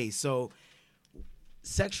 that right. space. So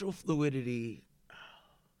sexual fluidity.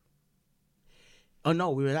 Oh,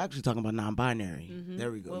 no, we were actually talking about non-binary. Mm-hmm.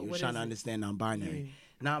 There we go. You were trying to understand non-binary. Yeah.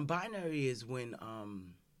 Non-binary is when,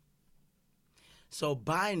 so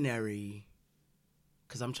binary,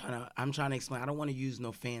 because I'm trying to explain. I don't want to use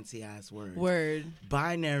no fancy-ass words. Word.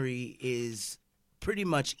 Binary is pretty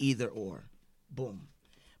much either or. Boom.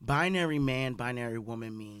 Binary man, binary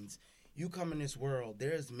woman means you come in this world,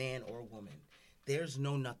 there's man or woman. There's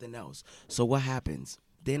no nothing else. So what happens?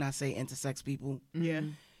 Didn't I say intersex people? Yeah.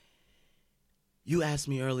 You asked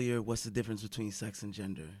me earlier what's the difference between sex and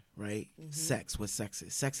gender, right? Mm-hmm. Sex, what sex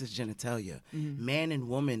is. Sex is genitalia. Mm-hmm. Man and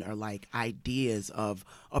woman are like ideas of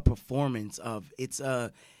a performance of it's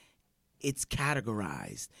categorized.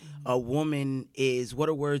 Mm-hmm. A woman is, what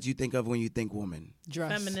are words you think of when you think woman?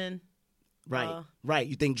 Dress. Feminine. Right, right.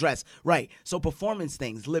 You think dress, right? So performance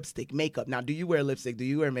things, lipstick, makeup. Now, do you wear lipstick? Do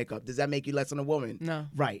you wear makeup? Does that make you less than a woman? No.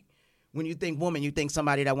 Right. When you think woman, you think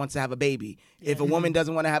somebody that wants to have a baby. If a woman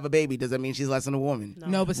doesn't want to have a baby, does that mean she's less than a woman?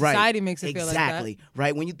 No, but Right. society makes it feel like that. Exactly.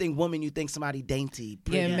 Right. When you think woman, you think somebody dainty,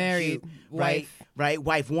 pretty, Getting married, cute, wife. Right.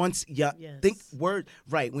 Wife. Once you Yes. think word.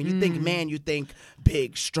 Right. When you think man, you think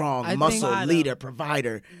big, strong, I muscle, think- leader,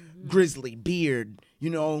 provider, grizzly, beard. You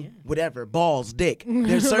know, whatever, balls, dick.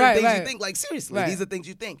 There's certain Right, things right. you think. Like seriously, Right. these are things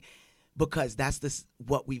you think because that's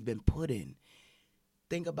what we've been put in.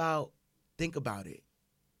 Think about it.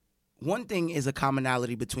 One thing is a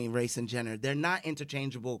commonality between race and gender. They're not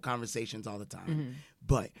interchangeable conversations all the time.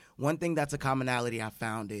 But one thing that's a commonality I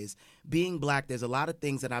found is being black, there's a lot of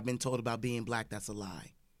things that I've been told about being black that's a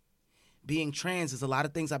lie. Being trans, there's a lot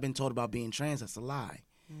of things I've been told about being trans that's a lie.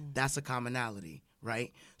 That's a commonality,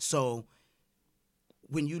 right? So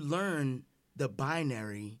when you learn the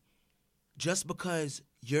binary, just because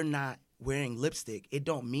you're not wearing lipstick, it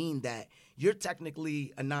don't mean that you're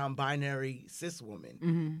technically a non-binary cis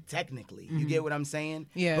woman. Technically. You get what I'm saying?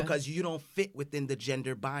 Yeah. Because you don't fit within the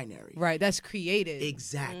gender binary. Right. That's created.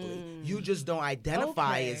 Exactly. You just don't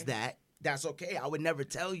identify Okay. as that. That's okay. I would never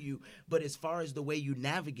tell you. But as far as the way you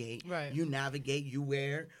navigate, Right. you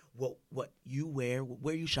wear what you wear,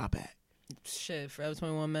 where you shop at. Shit, Forever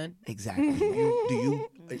 21 Men. Exactly. Down,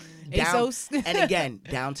 ASOS. and again,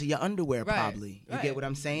 down to your underwear, Right, probably. You right. get what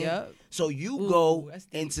I'm saying? Yep. So you Ooh, go that's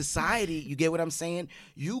deep. in society, you get what I'm saying?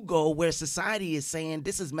 You go where society is saying,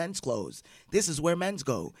 this is men's clothes. This is where men's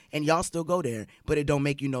go. And y'all still go there, but it don't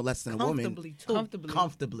make you no less than a woman. Comfortably, too.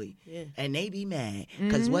 Comfortably. Yeah. And they be mad.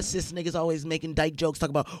 Because what's cis niggas always making dyke jokes, talk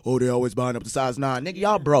about, oh, they always buying up the size 9. Nigga,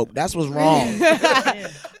 y'all broke. That's what's wrong.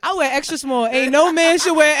 I wear extra small. Ain't no man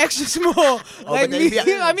should wear extra small. Oh, like but they be out,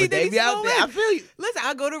 I mean, but they be out there. I feel you. Listen,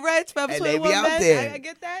 I go to Reds, Forever And they 21 be out Men. there. I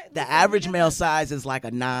get that. The Listen, average I get male that. size is like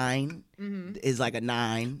a 9. Is like a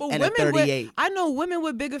 9 But and a women 38. I know women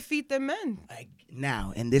with bigger feet than men. Like,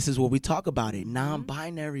 now, and this is what we talk about it.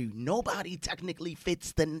 Non-binary. Nobody technically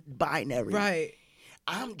fits the binary. Right.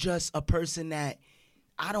 I'm just a person that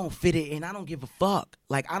I don't fit it and I don't give a fuck.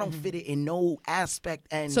 Like I don't fit it in no aspect.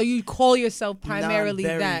 And So you call yourself primarily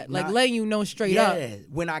that, like letting you know straight up.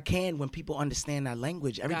 When I can, when people understand that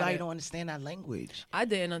language. Everybody it. don't understand that language. I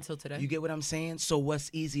didn't until today. You get what I'm saying? So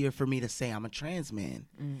what's easier for me to say I'm a trans man?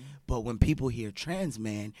 But when people hear trans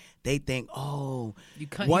man, they think, oh,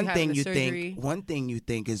 one thing you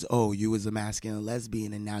think is, oh, you was a masculine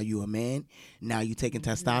lesbian and now you a man. Now you taking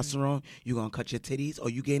testosterone. You gonna cut your titties?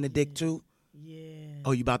 Or you getting a dick too? Yeah.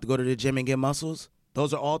 Oh, you about to go to the gym and get muscles?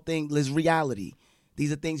 Those are all things. It's reality.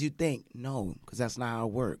 These are things you think. No, because that's not how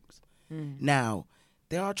it works. Now,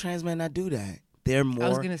 there are trans men that do that. They're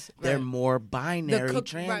more binary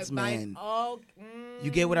trans men.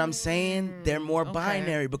 You get what I'm saying? They're more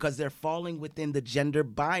binary because they're falling within the gender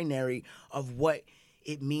binary of what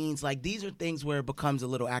it means. Like these are things where it becomes a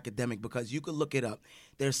little academic because you could look it up.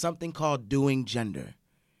 There's something called doing gender.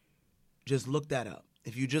 Just look that up.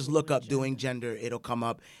 If you just look up doing gender, it'll come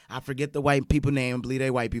up. I forget the white people name. Believe they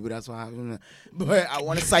white people. That's why. But I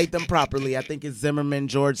want to cite them properly. I think it's Zimmerman,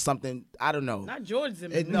 George something. I don't know. Not George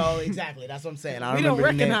Zimmerman. No, exactly. That's what I'm saying. I We don't don't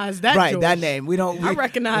remember the name. recognize that Right, George. that name. We don't. I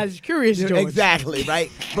recognize Curious George. Exactly, right?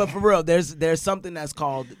 But for real, there's something that's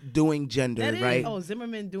called doing gender, That is, right? Oh,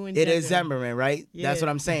 Zimmerman doing It gender. is Zimmerman, right? That's Yeah. what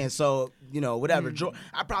I'm saying. So, whatever.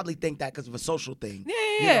 I probably think that because of a social thing. Yeah.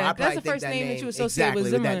 I That's probably the think first name that you associate exactly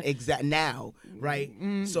with Zimmerman. that now, right?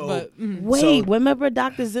 Wait, So- remember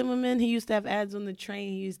Dr. Zimmerman? He used to have ads on the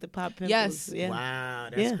train. He used to pop pimples. Yes. Yeah. Wow,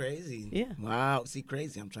 that's Yeah. crazy. Yeah. Wow. See,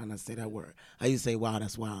 crazy. I'm trying to say that word. I used to say, wow,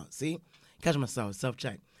 that's wild. See? Catch myself.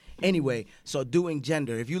 Self-check. Anyway, so doing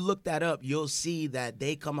gender. If you look that up, you'll see that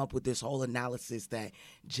they come up with this whole analysis that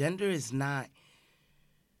gender is not,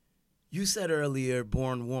 you said earlier,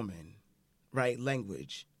 born woman, right?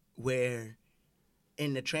 Language, where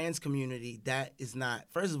in the trans community, that is not,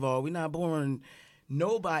 first of all, we're not born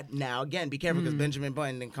Nobody now again. Be careful because Benjamin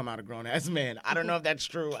Button didn't come out a grown ass man. I don't know if that's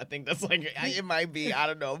true. I think that's like it might be. I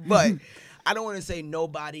don't know, but I don't want to say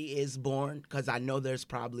nobody is born because I know there's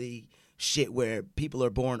probably shit where people are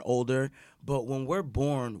born older. But when we're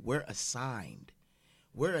born, we're assigned.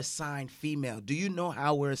 We're assigned female. Do you know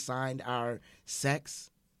how we're assigned our sex?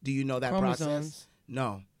 Do you know that process?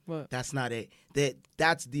 No. What? That's not it.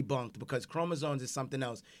 That's debunked because chromosomes is something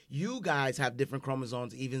else. You guys have different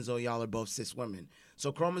chromosomes even though y'all are both cis women.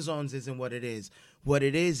 So chromosomes isn't what it is. What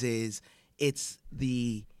it is it's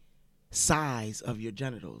the size of your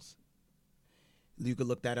genitals. You could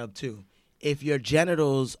look that up too. If your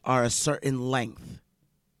genitals are a certain length,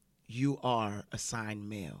 you are assigned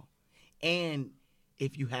male. And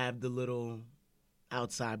if you have the little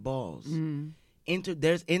outside balls.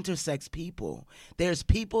 There's intersex people. There's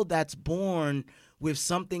people that's born with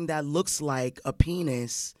something that looks like a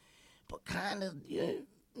penis, but kind of, you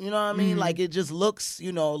know what I mean? Like it just looks,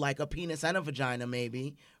 like a penis and a vagina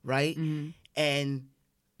maybe, right? And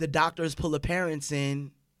the doctors pull the parents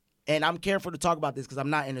in. And I'm careful to talk about this because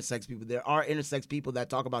I'm not intersex people. There are intersex people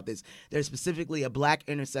that talk about this. There's specifically a black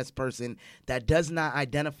intersex person that does not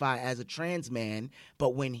identify as a trans man,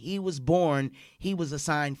 but when he was born, he was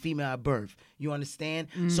assigned female at birth. You understand?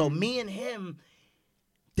 So me and him,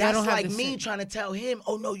 that's like me trying to tell him,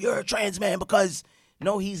 oh, no, you're a trans man because,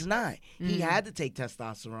 no, he's not. He had to take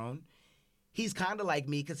testosterone. He's kind of like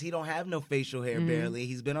me because he don't have no facial hair barely.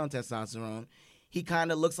 He's been on testosterone. He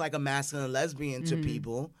kind of looks like a masculine lesbian to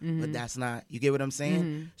people, but that's not, you get what I'm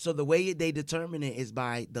saying? So the way they determine it is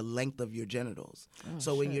by the length of your genitals.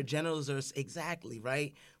 When your genitals are, exactly,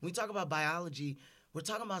 right? When we talk about biology, we're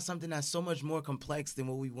talking about something that's so much more complex than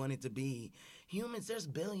what we want it to be. Humans, there's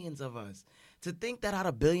billions of us. To think that out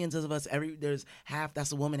of billions of us, there's half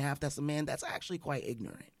that's a woman, half that's a man, that's actually quite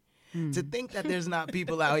ignorant. To think that there's not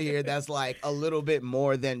people out here that's like a little bit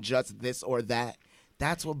more than just this or that.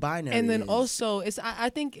 That's what binary is. And then also, I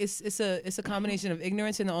think it's a combination of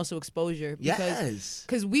ignorance and also exposure.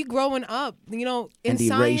 Because we growing up, in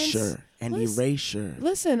science. Erasure.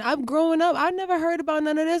 Listen, I'm growing up. I never heard about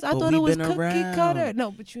none of this. I thought it was cookie cutter. No,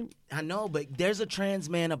 but I know, but there's a trans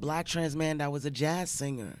man, a black trans man that was a jazz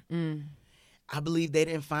singer. I believe they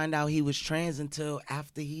didn't find out he was trans until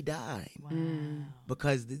after he died. Wow.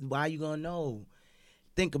 Because why you gonna know?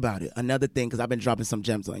 Think about it. Another thing, because I've been dropping some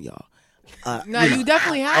gems on y'all. No, you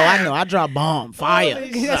definitely have. Oh, I know. I drop bomb, fire.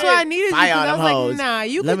 That's why I needed you. Because I was like, nah,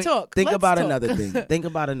 you can talk. Think about another thing. Think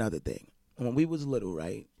about another thing. When we was little,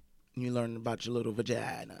 right? You learned about your little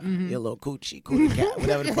vagina, your little coochie cat,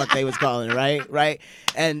 whatever the fuck they was calling it, right?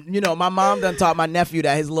 And, my mom done taught my nephew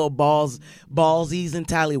that his little ballsies and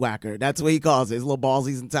tallywhacker. That's what he calls it, his little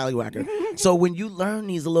ballsies and tallywhacker. So when you learn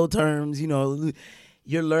these little terms, you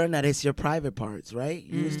learn that it's your private parts, right?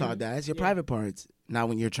 You was taught that. It's your private parts. Now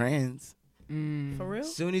when you're trans. For real?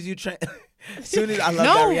 Soon as I love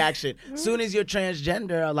that reaction. Soon as you're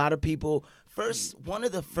transgender, a lot of people... One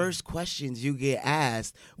of the first questions you get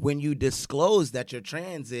asked when you disclose that you're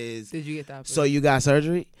trans is, did you get that? So you got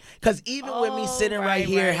surgery? Because even with me sitting right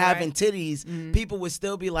here having titties, people would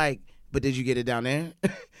still be like, but did you get it down there?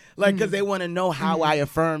 Because they want to know how I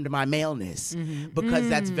affirmed my maleness. Because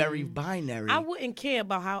that's very binary. I wouldn't care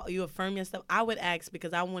about how you affirm yourself. I would ask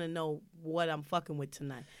because I want to know what I'm fucking with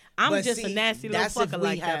tonight. I'm just a nasty little fucker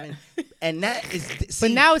like that. And that is,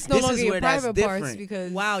 but now it's no longer your private parts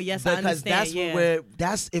because I understand.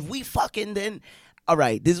 That's if we fucking then. All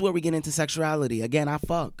right, this is where we get into sexuality. Again, I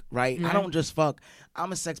fuck, right? I don't just fuck.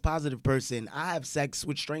 I'm a sex positive person. I have sex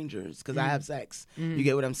with strangers because I have sex. You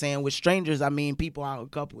get what I'm saying? With strangers, I mean people I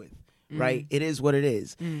hook up with. Right? It is what it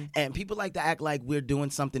is. And people like to act like we're doing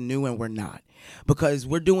something new and we're not. Because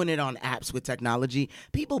we're doing it on apps with technology.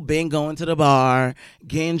 People been going to the bar,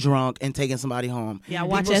 getting drunk, and taking somebody home. Yeah, I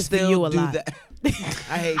watch SVU a lot.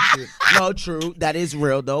 I hate you. No, true. That is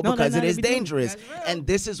real, though, because it is dangerous. And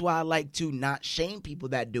this is why I like to not shame people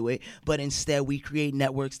that do it, but instead we create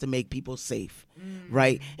networks to make people safe.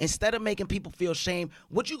 Right? Instead of making people feel shame,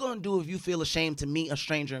 what you gonna do if you feel ashamed to meet a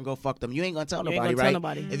stranger and go fuck them? You ain't gonna tell nobody,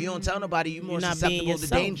 right? If you don't tell nobody, you're more susceptible to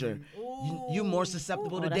danger. You more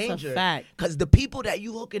susceptible to danger. Because the people that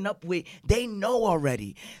you hooking up with, they know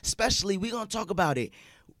already. Especially, we gonna talk about it.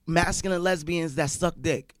 Masculine lesbians that suck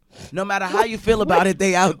dick. No matter how you feel about it,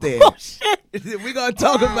 they out there. Oh, shit. We gonna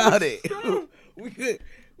talk about it.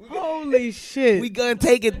 Holy shit. We gonna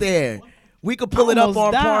take it there. We could pull it up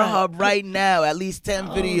on Pornhub right now. At least 10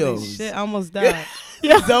 videos. Shit, I almost died.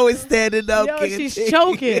 He's always standing up. Yo, she's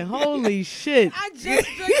choking. Holy shit. I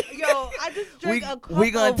just drank a cup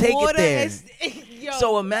we gonna of take water. it there. Yo,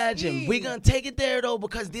 So imagine please. we gonna take it there though,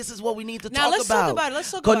 because this is what we need to Now talk let's about. talk about it.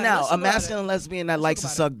 Let's talk Cause about it. now Let's a talk about masculine lesbian that Let's likes to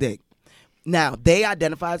talk suck dick. Now they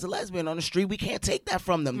identify as a lesbian on the street. We can't take that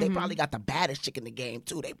from them. They probably got the baddest chick in the game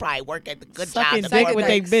too. They probably work at the good Sucking job. dick with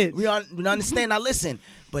they bitch. We understand. Now listen,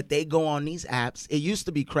 but they go on these apps. It used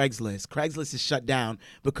to be Craigslist. Craigslist is shut down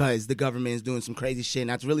because the government is doing some crazy shit, and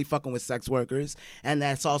that's really fucking with sex workers, and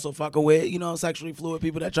that's also fucking with sexually fluid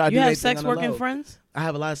people that try to You do have their thing sex on the working low. friends? I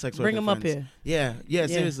have a lot of sex working Bring 'em up friends. here. Yeah,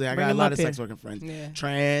 seriously. I Bring got a 'em lot up of here. sex working friends. Yeah.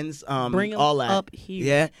 Trans, Bring 'em all that. up here.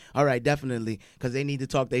 Yeah? All right, definitely. Because they need to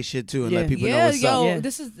talk their shit too and let people know Yeah, what's yo, up. Yeah.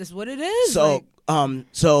 this is what it is. So, like,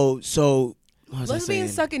 so what was I lesbian saying?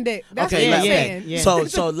 sucking dick. That's Okay, what let's I'm yeah, saying. yeah.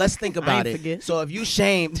 So let's think about ain't it. forget. So if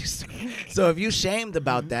you shamed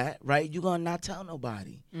about that, right? You gonna not tell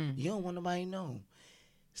nobody. You don't want nobody to know.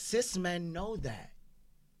 Cis men know that.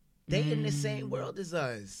 They in the same world as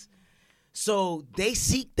us. So they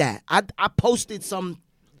seek that. I posted some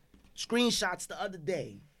screenshots the other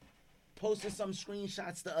day.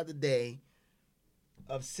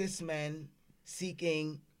 Of cis men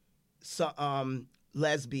seeking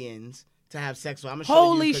lesbians to have sex with. I'm gonna show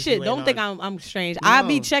Holy you 'cause shit! you Don't ain't think on- I'm strange. I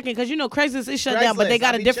be No. checking because Craigslist is shut down, but they Craigslist,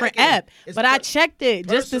 got I a be different checking. app. It's But I checked it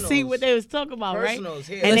just to see personals. what they was talking about, right? Personals,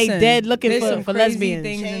 here. And they Listen, dead looking there's for some crazy lesbians.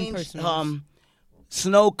 things in Change, personals.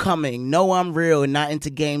 Snow coming. No, I'm real and not into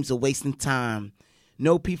games of wasting time.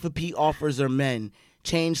 No P4P offers or men.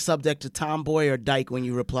 Change subject to tomboy or dyke when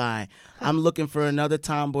you reply. I'm looking for another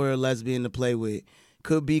tomboy or lesbian to play with.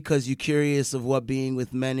 Could be because you're curious of what being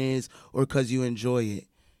with men is or because you enjoy it.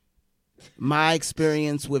 My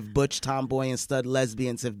experience with butch tomboy and stud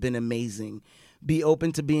lesbians have been amazing. Be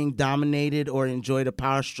open to being dominated or enjoy the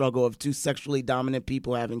power struggle of two sexually dominant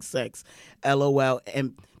people having sex. LOL.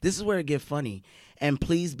 And this is where it gets funny. And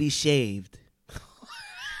please be shaved.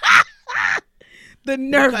 The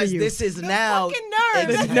nerve Because of you. this is now. fucking nerve.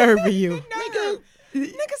 The Exactly. nerve of you.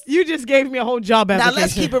 You just gave me a whole job Now application.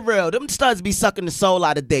 let's keep it real. Them studs be sucking the soul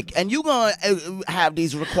out of dick, and you gonna have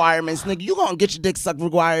these requirements, nigga. You gonna get your dick sucked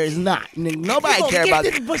requires not, nigga. Nobody care about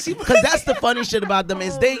it because that's the funny shit about them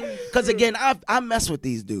is they. Because again, I mess with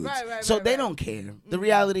these dudes, so they don't care. The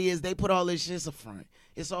reality is they put all this shit as a front.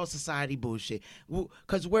 It's all society bullshit.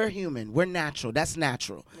 Because we're human, we're natural. That's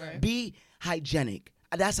natural. Right. Be hygienic.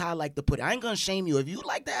 That's how I like to put it. I ain't gonna shame you. If you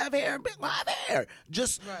like to have hair, bitch, have hair.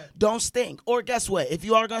 Just don't stink. Or guess what? If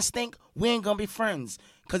you are gonna stink, we ain't gonna be friends.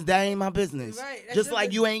 Cause that ain't my business. Right, that's Just it.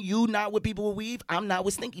 like you not with people with weave, I'm not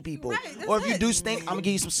with stinky people. Right, that's or if you it. do stink, I'm gonna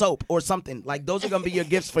give you some soap or something. Like those are gonna be your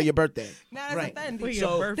gifts for your birthday. Nah, that's right. offending. For your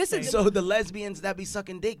So, birthday. so the lesbians that be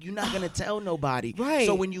sucking dick, you're not gonna tell nobody. Right.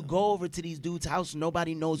 So when you go over to these dudes' house,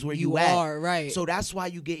 nobody knows where You at. are, right. So that's why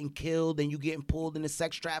you getting killed and you getting pulled into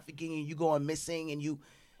sex trafficking and you going missing and you.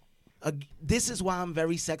 This is why I'm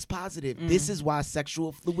very sex positive. This is why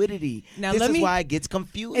sexual fluidity. Now, this let is me- why it gets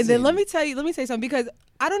confusing. And then let me say something because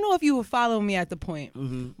I don't know if you were following me at the point,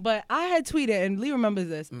 Mm-hmm. but I had tweeted, and Lee remembers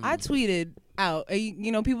this. I tweeted out,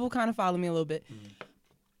 people kind of follow me a little bit.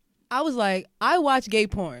 I was like, I watch gay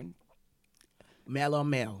porn, male on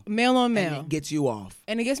male. male on And male, it gets you off.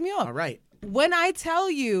 and it gets me off. All right. When I tell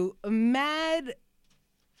you, mad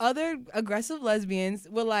other aggressive lesbians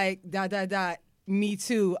were like, ... Me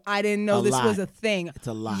too. I didn't know A this lot. was a thing. It's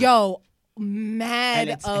a lot. Yo, mad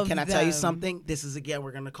And of can I tell you them. something? This is again,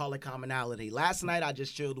 we're gonna call it commonality. Last night I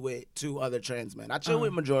just chilled with 2 other trans men. I chill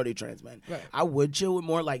with majority trans men. Right. I would chill with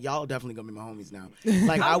more like y'all definitely gonna be my homies now.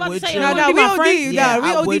 Like I I was about to would say, chill. no, with- no, we my OD, friends- yeah, we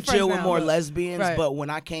I OD would friends chill with now, more but- lesbians, Right. but when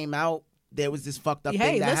I came out, there was this fucked up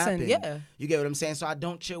Hey, thing that listen, happened. yeah. You get what I'm saying? So I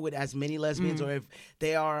don't chill with as many lesbians, or if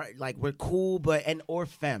they are like we're cool, but or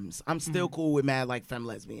femmes. I'm still cool with mad like femme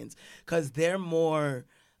lesbians because they're more.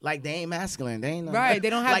 Like they ain't masculine, they ain't Right, they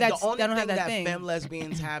don't have like, that- The only they don't thing have that thing. femme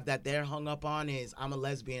lesbians have that they're hung up on is I'm a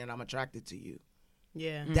lesbian and I'm attracted to you.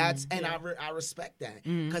 Yeah. That's and I respect that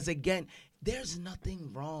because again, there's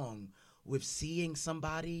nothing wrong with seeing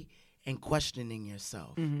somebody and questioning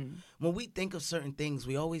yourself. When we think of certain things,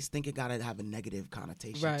 we always think it gotta have a negative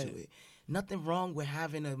connotation Right. to it. Nothing wrong with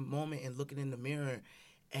having a moment and looking in the mirror,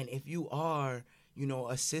 and if you are,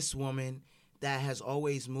 a cis woman that has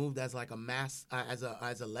always moved as like as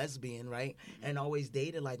a lesbian, right, and always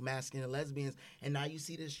dated like masculine lesbians, and now you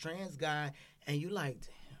see this trans guy, and you like.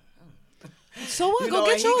 So what? Go and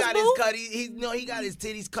get he yours, got boo. his cut. He got his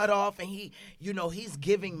titties cut off, and he's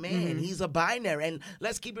giving man. He's a binary, and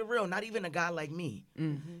let's keep it real. Not even a guy like me,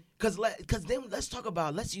 because then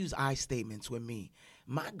let's use I statements with me.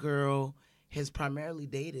 My girl has primarily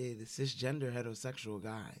dated cisgender heterosexual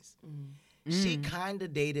guys. She kind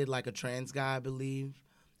of dated like a trans guy, I believe.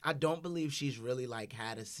 I don't believe she's really like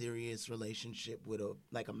had a serious relationship with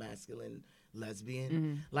a masculine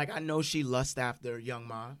lesbian. Like I know she lusts after Young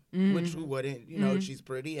Ma, which who wouldn't? You know, she's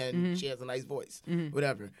pretty and she has a nice voice.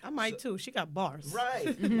 Whatever. I might too. She got bars.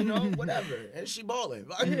 Right. You know, whatever. And she balling.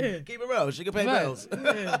 Keep it real. She can pay bills.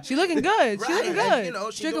 She looking good. She looking good. And, you know,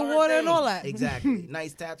 she drinking doing her water thing. and all that. Exactly.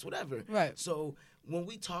 Nice tats, whatever. Right. So when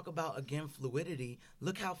we talk about, again, fluidity,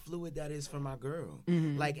 look how fluid that is for my girl.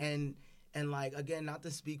 Like, and like, again, not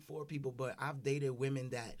to speak for people, but I've dated women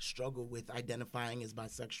that struggle with identifying as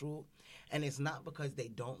bisexual. And it's not because they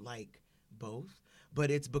don't like both, but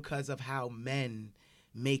it's because of how men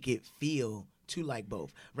make it feel to like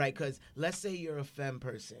both, right? Because let's say you're a femme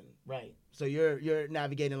person, right? So you're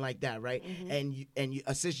navigating like that, right? And you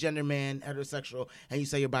a cisgender man, heterosexual, and you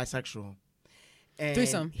say you're bisexual. And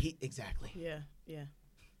Threesome. Exactly. Yeah.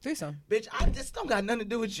 Threesome. Bitch, this don't got nothing to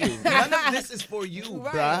do with you. None of this is for you,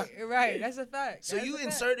 bruh. Right. That's a fact. So you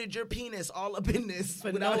inserted your penis all up in this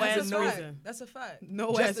For without no us ass knowing. reason. That's a fact.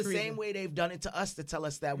 No Just ass the reason. same way they've done it to us to tell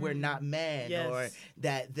us that we're not men, or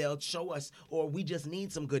that they'll show us, or we just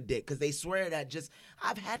need some good dick, because they swear that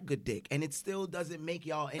I've had good dick, and it still doesn't make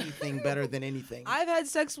y'all anything better than anything. I've had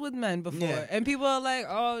sex with men before, Yeah. and people are like,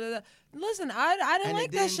 "Oh, listen, I didn't and like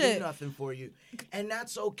it that didn't shit." do nothing for you, and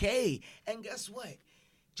that's okay. And guess what?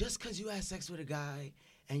 Just because you had sex with a guy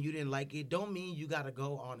and you didn't like it, don't mean you got to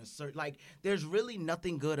go on a search. Like, there's really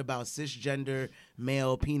nothing good about cisgender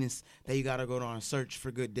male penis that you got to go on a search for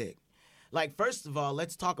good dick. Like, first of all,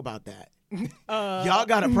 let's talk about that. Y'all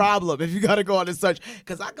got a problem if you got to go on a search.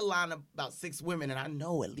 Because I could line up about 6 women, and I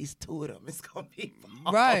know at least 2 of them it's going to be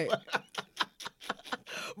Right.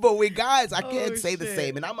 But with guys, I can't say the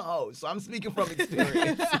same. And I'm a hoe, so I'm speaking from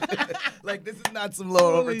experience. Like, this is not some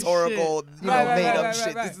little rhetorical, made up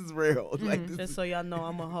shit. This is real. Like, this Just so y'all know,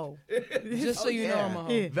 I'm a hoe. Just so you know, I'm a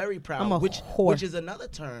hoe. very proud. I'm a which whore. is another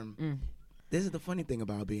term. This is the funny thing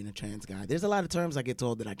about being a trans guy. There's a lot of terms I get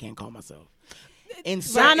told that I can't call myself. No.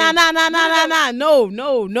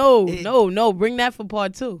 Bring that for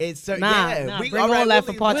part 2. Bring all that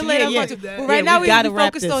for part 2. Well, right now we gotta be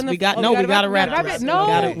wrap focused this. on the. We gotta wrap this.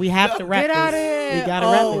 No, we have to wrap get this. out of here. We gotta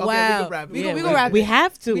wrap it. Wow. We We gonna wrap it. We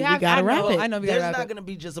have to. We We gotta wrap it. I know we There's gotta wrap not it. gonna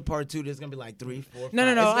be just a part 2. There's gonna be like 3, 4, 5. No.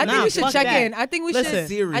 I think Nah, we should fuck check that. in. I think we Listen.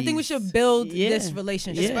 should. I think we should build Yeah. this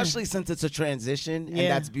relationship. Especially since it's a transition, and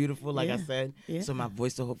that's beautiful, like I said. Yeah. So my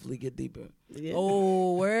voice will hopefully get deeper. Yeah.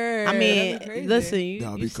 Oh, word. I mean, That's crazy. listen, Nah, you be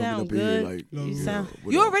coming sound up here good. like, You sound.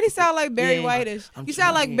 You already sound like Barry Yeah. Whitish. I'm You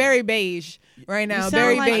sound like trying. Barry Beige right now. sound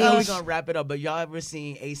Barry like, I know we're Beige. gonna wrap it up, but y'all ever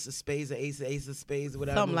seen Ace of Spades or Ace of Spades or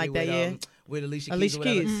whatever? Something like movie that, with, with Alicia Alicia Keys or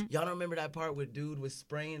whatever? Keys. Y'all don't remember that part where dude was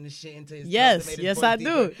spraying the shit into his Yes, mouth to make his yes, voice I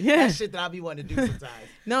deeper? do. Yeah. That shit that I be wanting to do sometimes.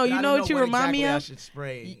 No, But you I know don't what you remind me exactly I of? should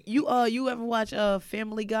spray. You ever watch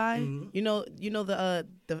Family Guy? Mhm. You know the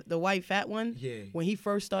white fat one. Yeah. When he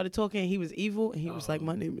first started talking, he was evil, and he was like,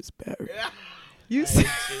 "My name is Barry." You You see?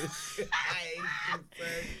 see?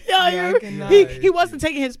 Yeah, I cannot. He wasn't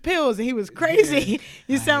taking his pills, and he was crazy.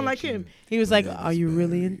 You sound like him. He was like, "Are you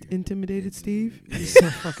really intimidated, Steve?" You're so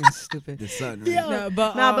fucking stupid. The sun, right? Yeah. No,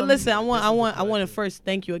 but But listen, I want to first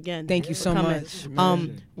thank you again. Thank you for so coming. much.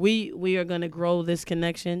 We are gonna grow this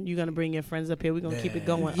connection. You're gonna bring your friends up here. We're gonna keep it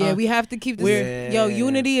going. Yeah, we have to keep this. we're- Yo,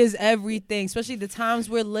 unity is everything, especially the times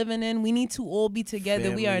we're living in. We need to all be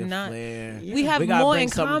together. We are Family not. affair. We have We gotta more bring in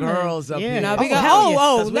some common. girls up Yeah. here. Now we got. hell yeah.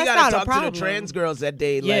 Oh, 'Cause we that's gotta not a talk problem. to the trans girls that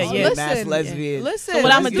day. Yeah, lesbian, yeah. mass Listen, lesbian. Listen. So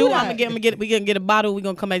what I'm let's gonna do? that. We gonna get a bottle. We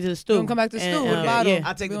gonna come back to the stew. Gonna come back to the stew with a And, bottle. Yeah,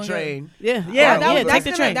 I'll take We the gonna get- train. yeah. Yeah, Take that's the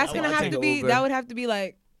gonna. train. That's I gonna wanna have take to an be. Uber. That would have to be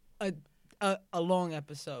like a long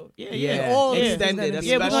episode. Yeah, all yeah. extended. Yeah,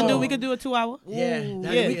 Yeah, we're gonna do. special. We could do a 2 hour. Yeah, Ooh,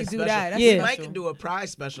 that'd yeah. be we a could do special. that. That's Yeah. We might special. can do a prize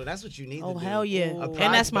special. That's what you need Oh to do. hell yeah! A And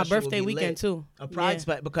pride that's my special will birthday be weekend lit. too. A pride Yeah.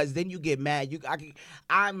 special, because then you get mad.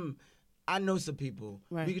 I know some people.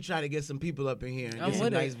 Right. We could try to get some people up in here and I'm get some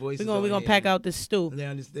with it. nice voices. We're on gonna here. pack out this stew. They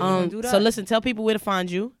understand. do So that. listen, tell people where to find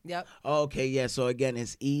you. Yep. Okay, yeah. So again,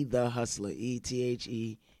 it's E the Hustler,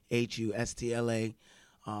 ETHEHUSTLA.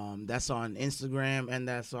 That's on Instagram and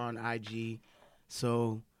that's on IG.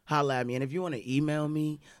 So holla at me. And if you want to email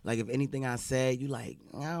me, like if anything I said, you like,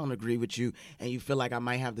 I don't agree with you, and you feel like I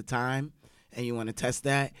might have the time and you want to test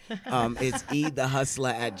that, it's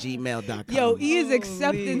ehustler@gmail.com. Yo, E is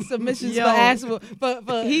accepting submissions Yo. for ass for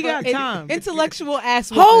He for got time. Intellectual ass.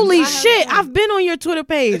 Holy whoopings. I have shit! time. I've been on your Twitter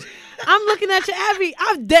page. I'm looking at your I've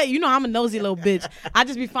you know I'm a nosy little bitch. I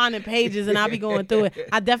just be finding pages and I be going through it.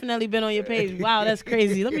 I definitely been on your page. Wow, that's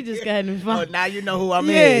crazy. Let me just go ahead and Oh, find. now you know who I'm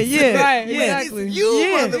Yeah, is. yeah, Right, yeah. exactly. You,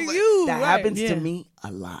 Yeah, motherfucker. you, That right. happens Yeah. to me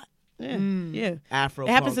a lot. Yeah. Afro. It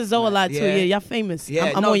happens to Zoe a lot too. Yeah, y'all famous.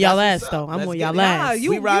 Yeah, I'm on y'all ass though. I'm on y'all ass.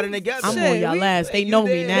 We riding together. I'm on y'all ass. They know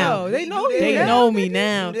me now. They know you. They know me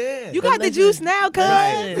now. You got the juice now, cuz.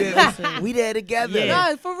 Right. We there together. Yeah.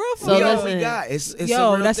 Nah, for real. So That's all listen, we got. It's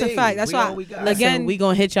yo, a real that's thing. a fact. That's why. Again, we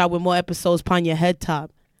gonna hit y'all with more episodes upon your head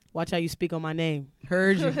top. Watch how you speak on my name.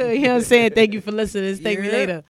 Heard you. You know what I'm saying? Thank you for listening. Thank me later.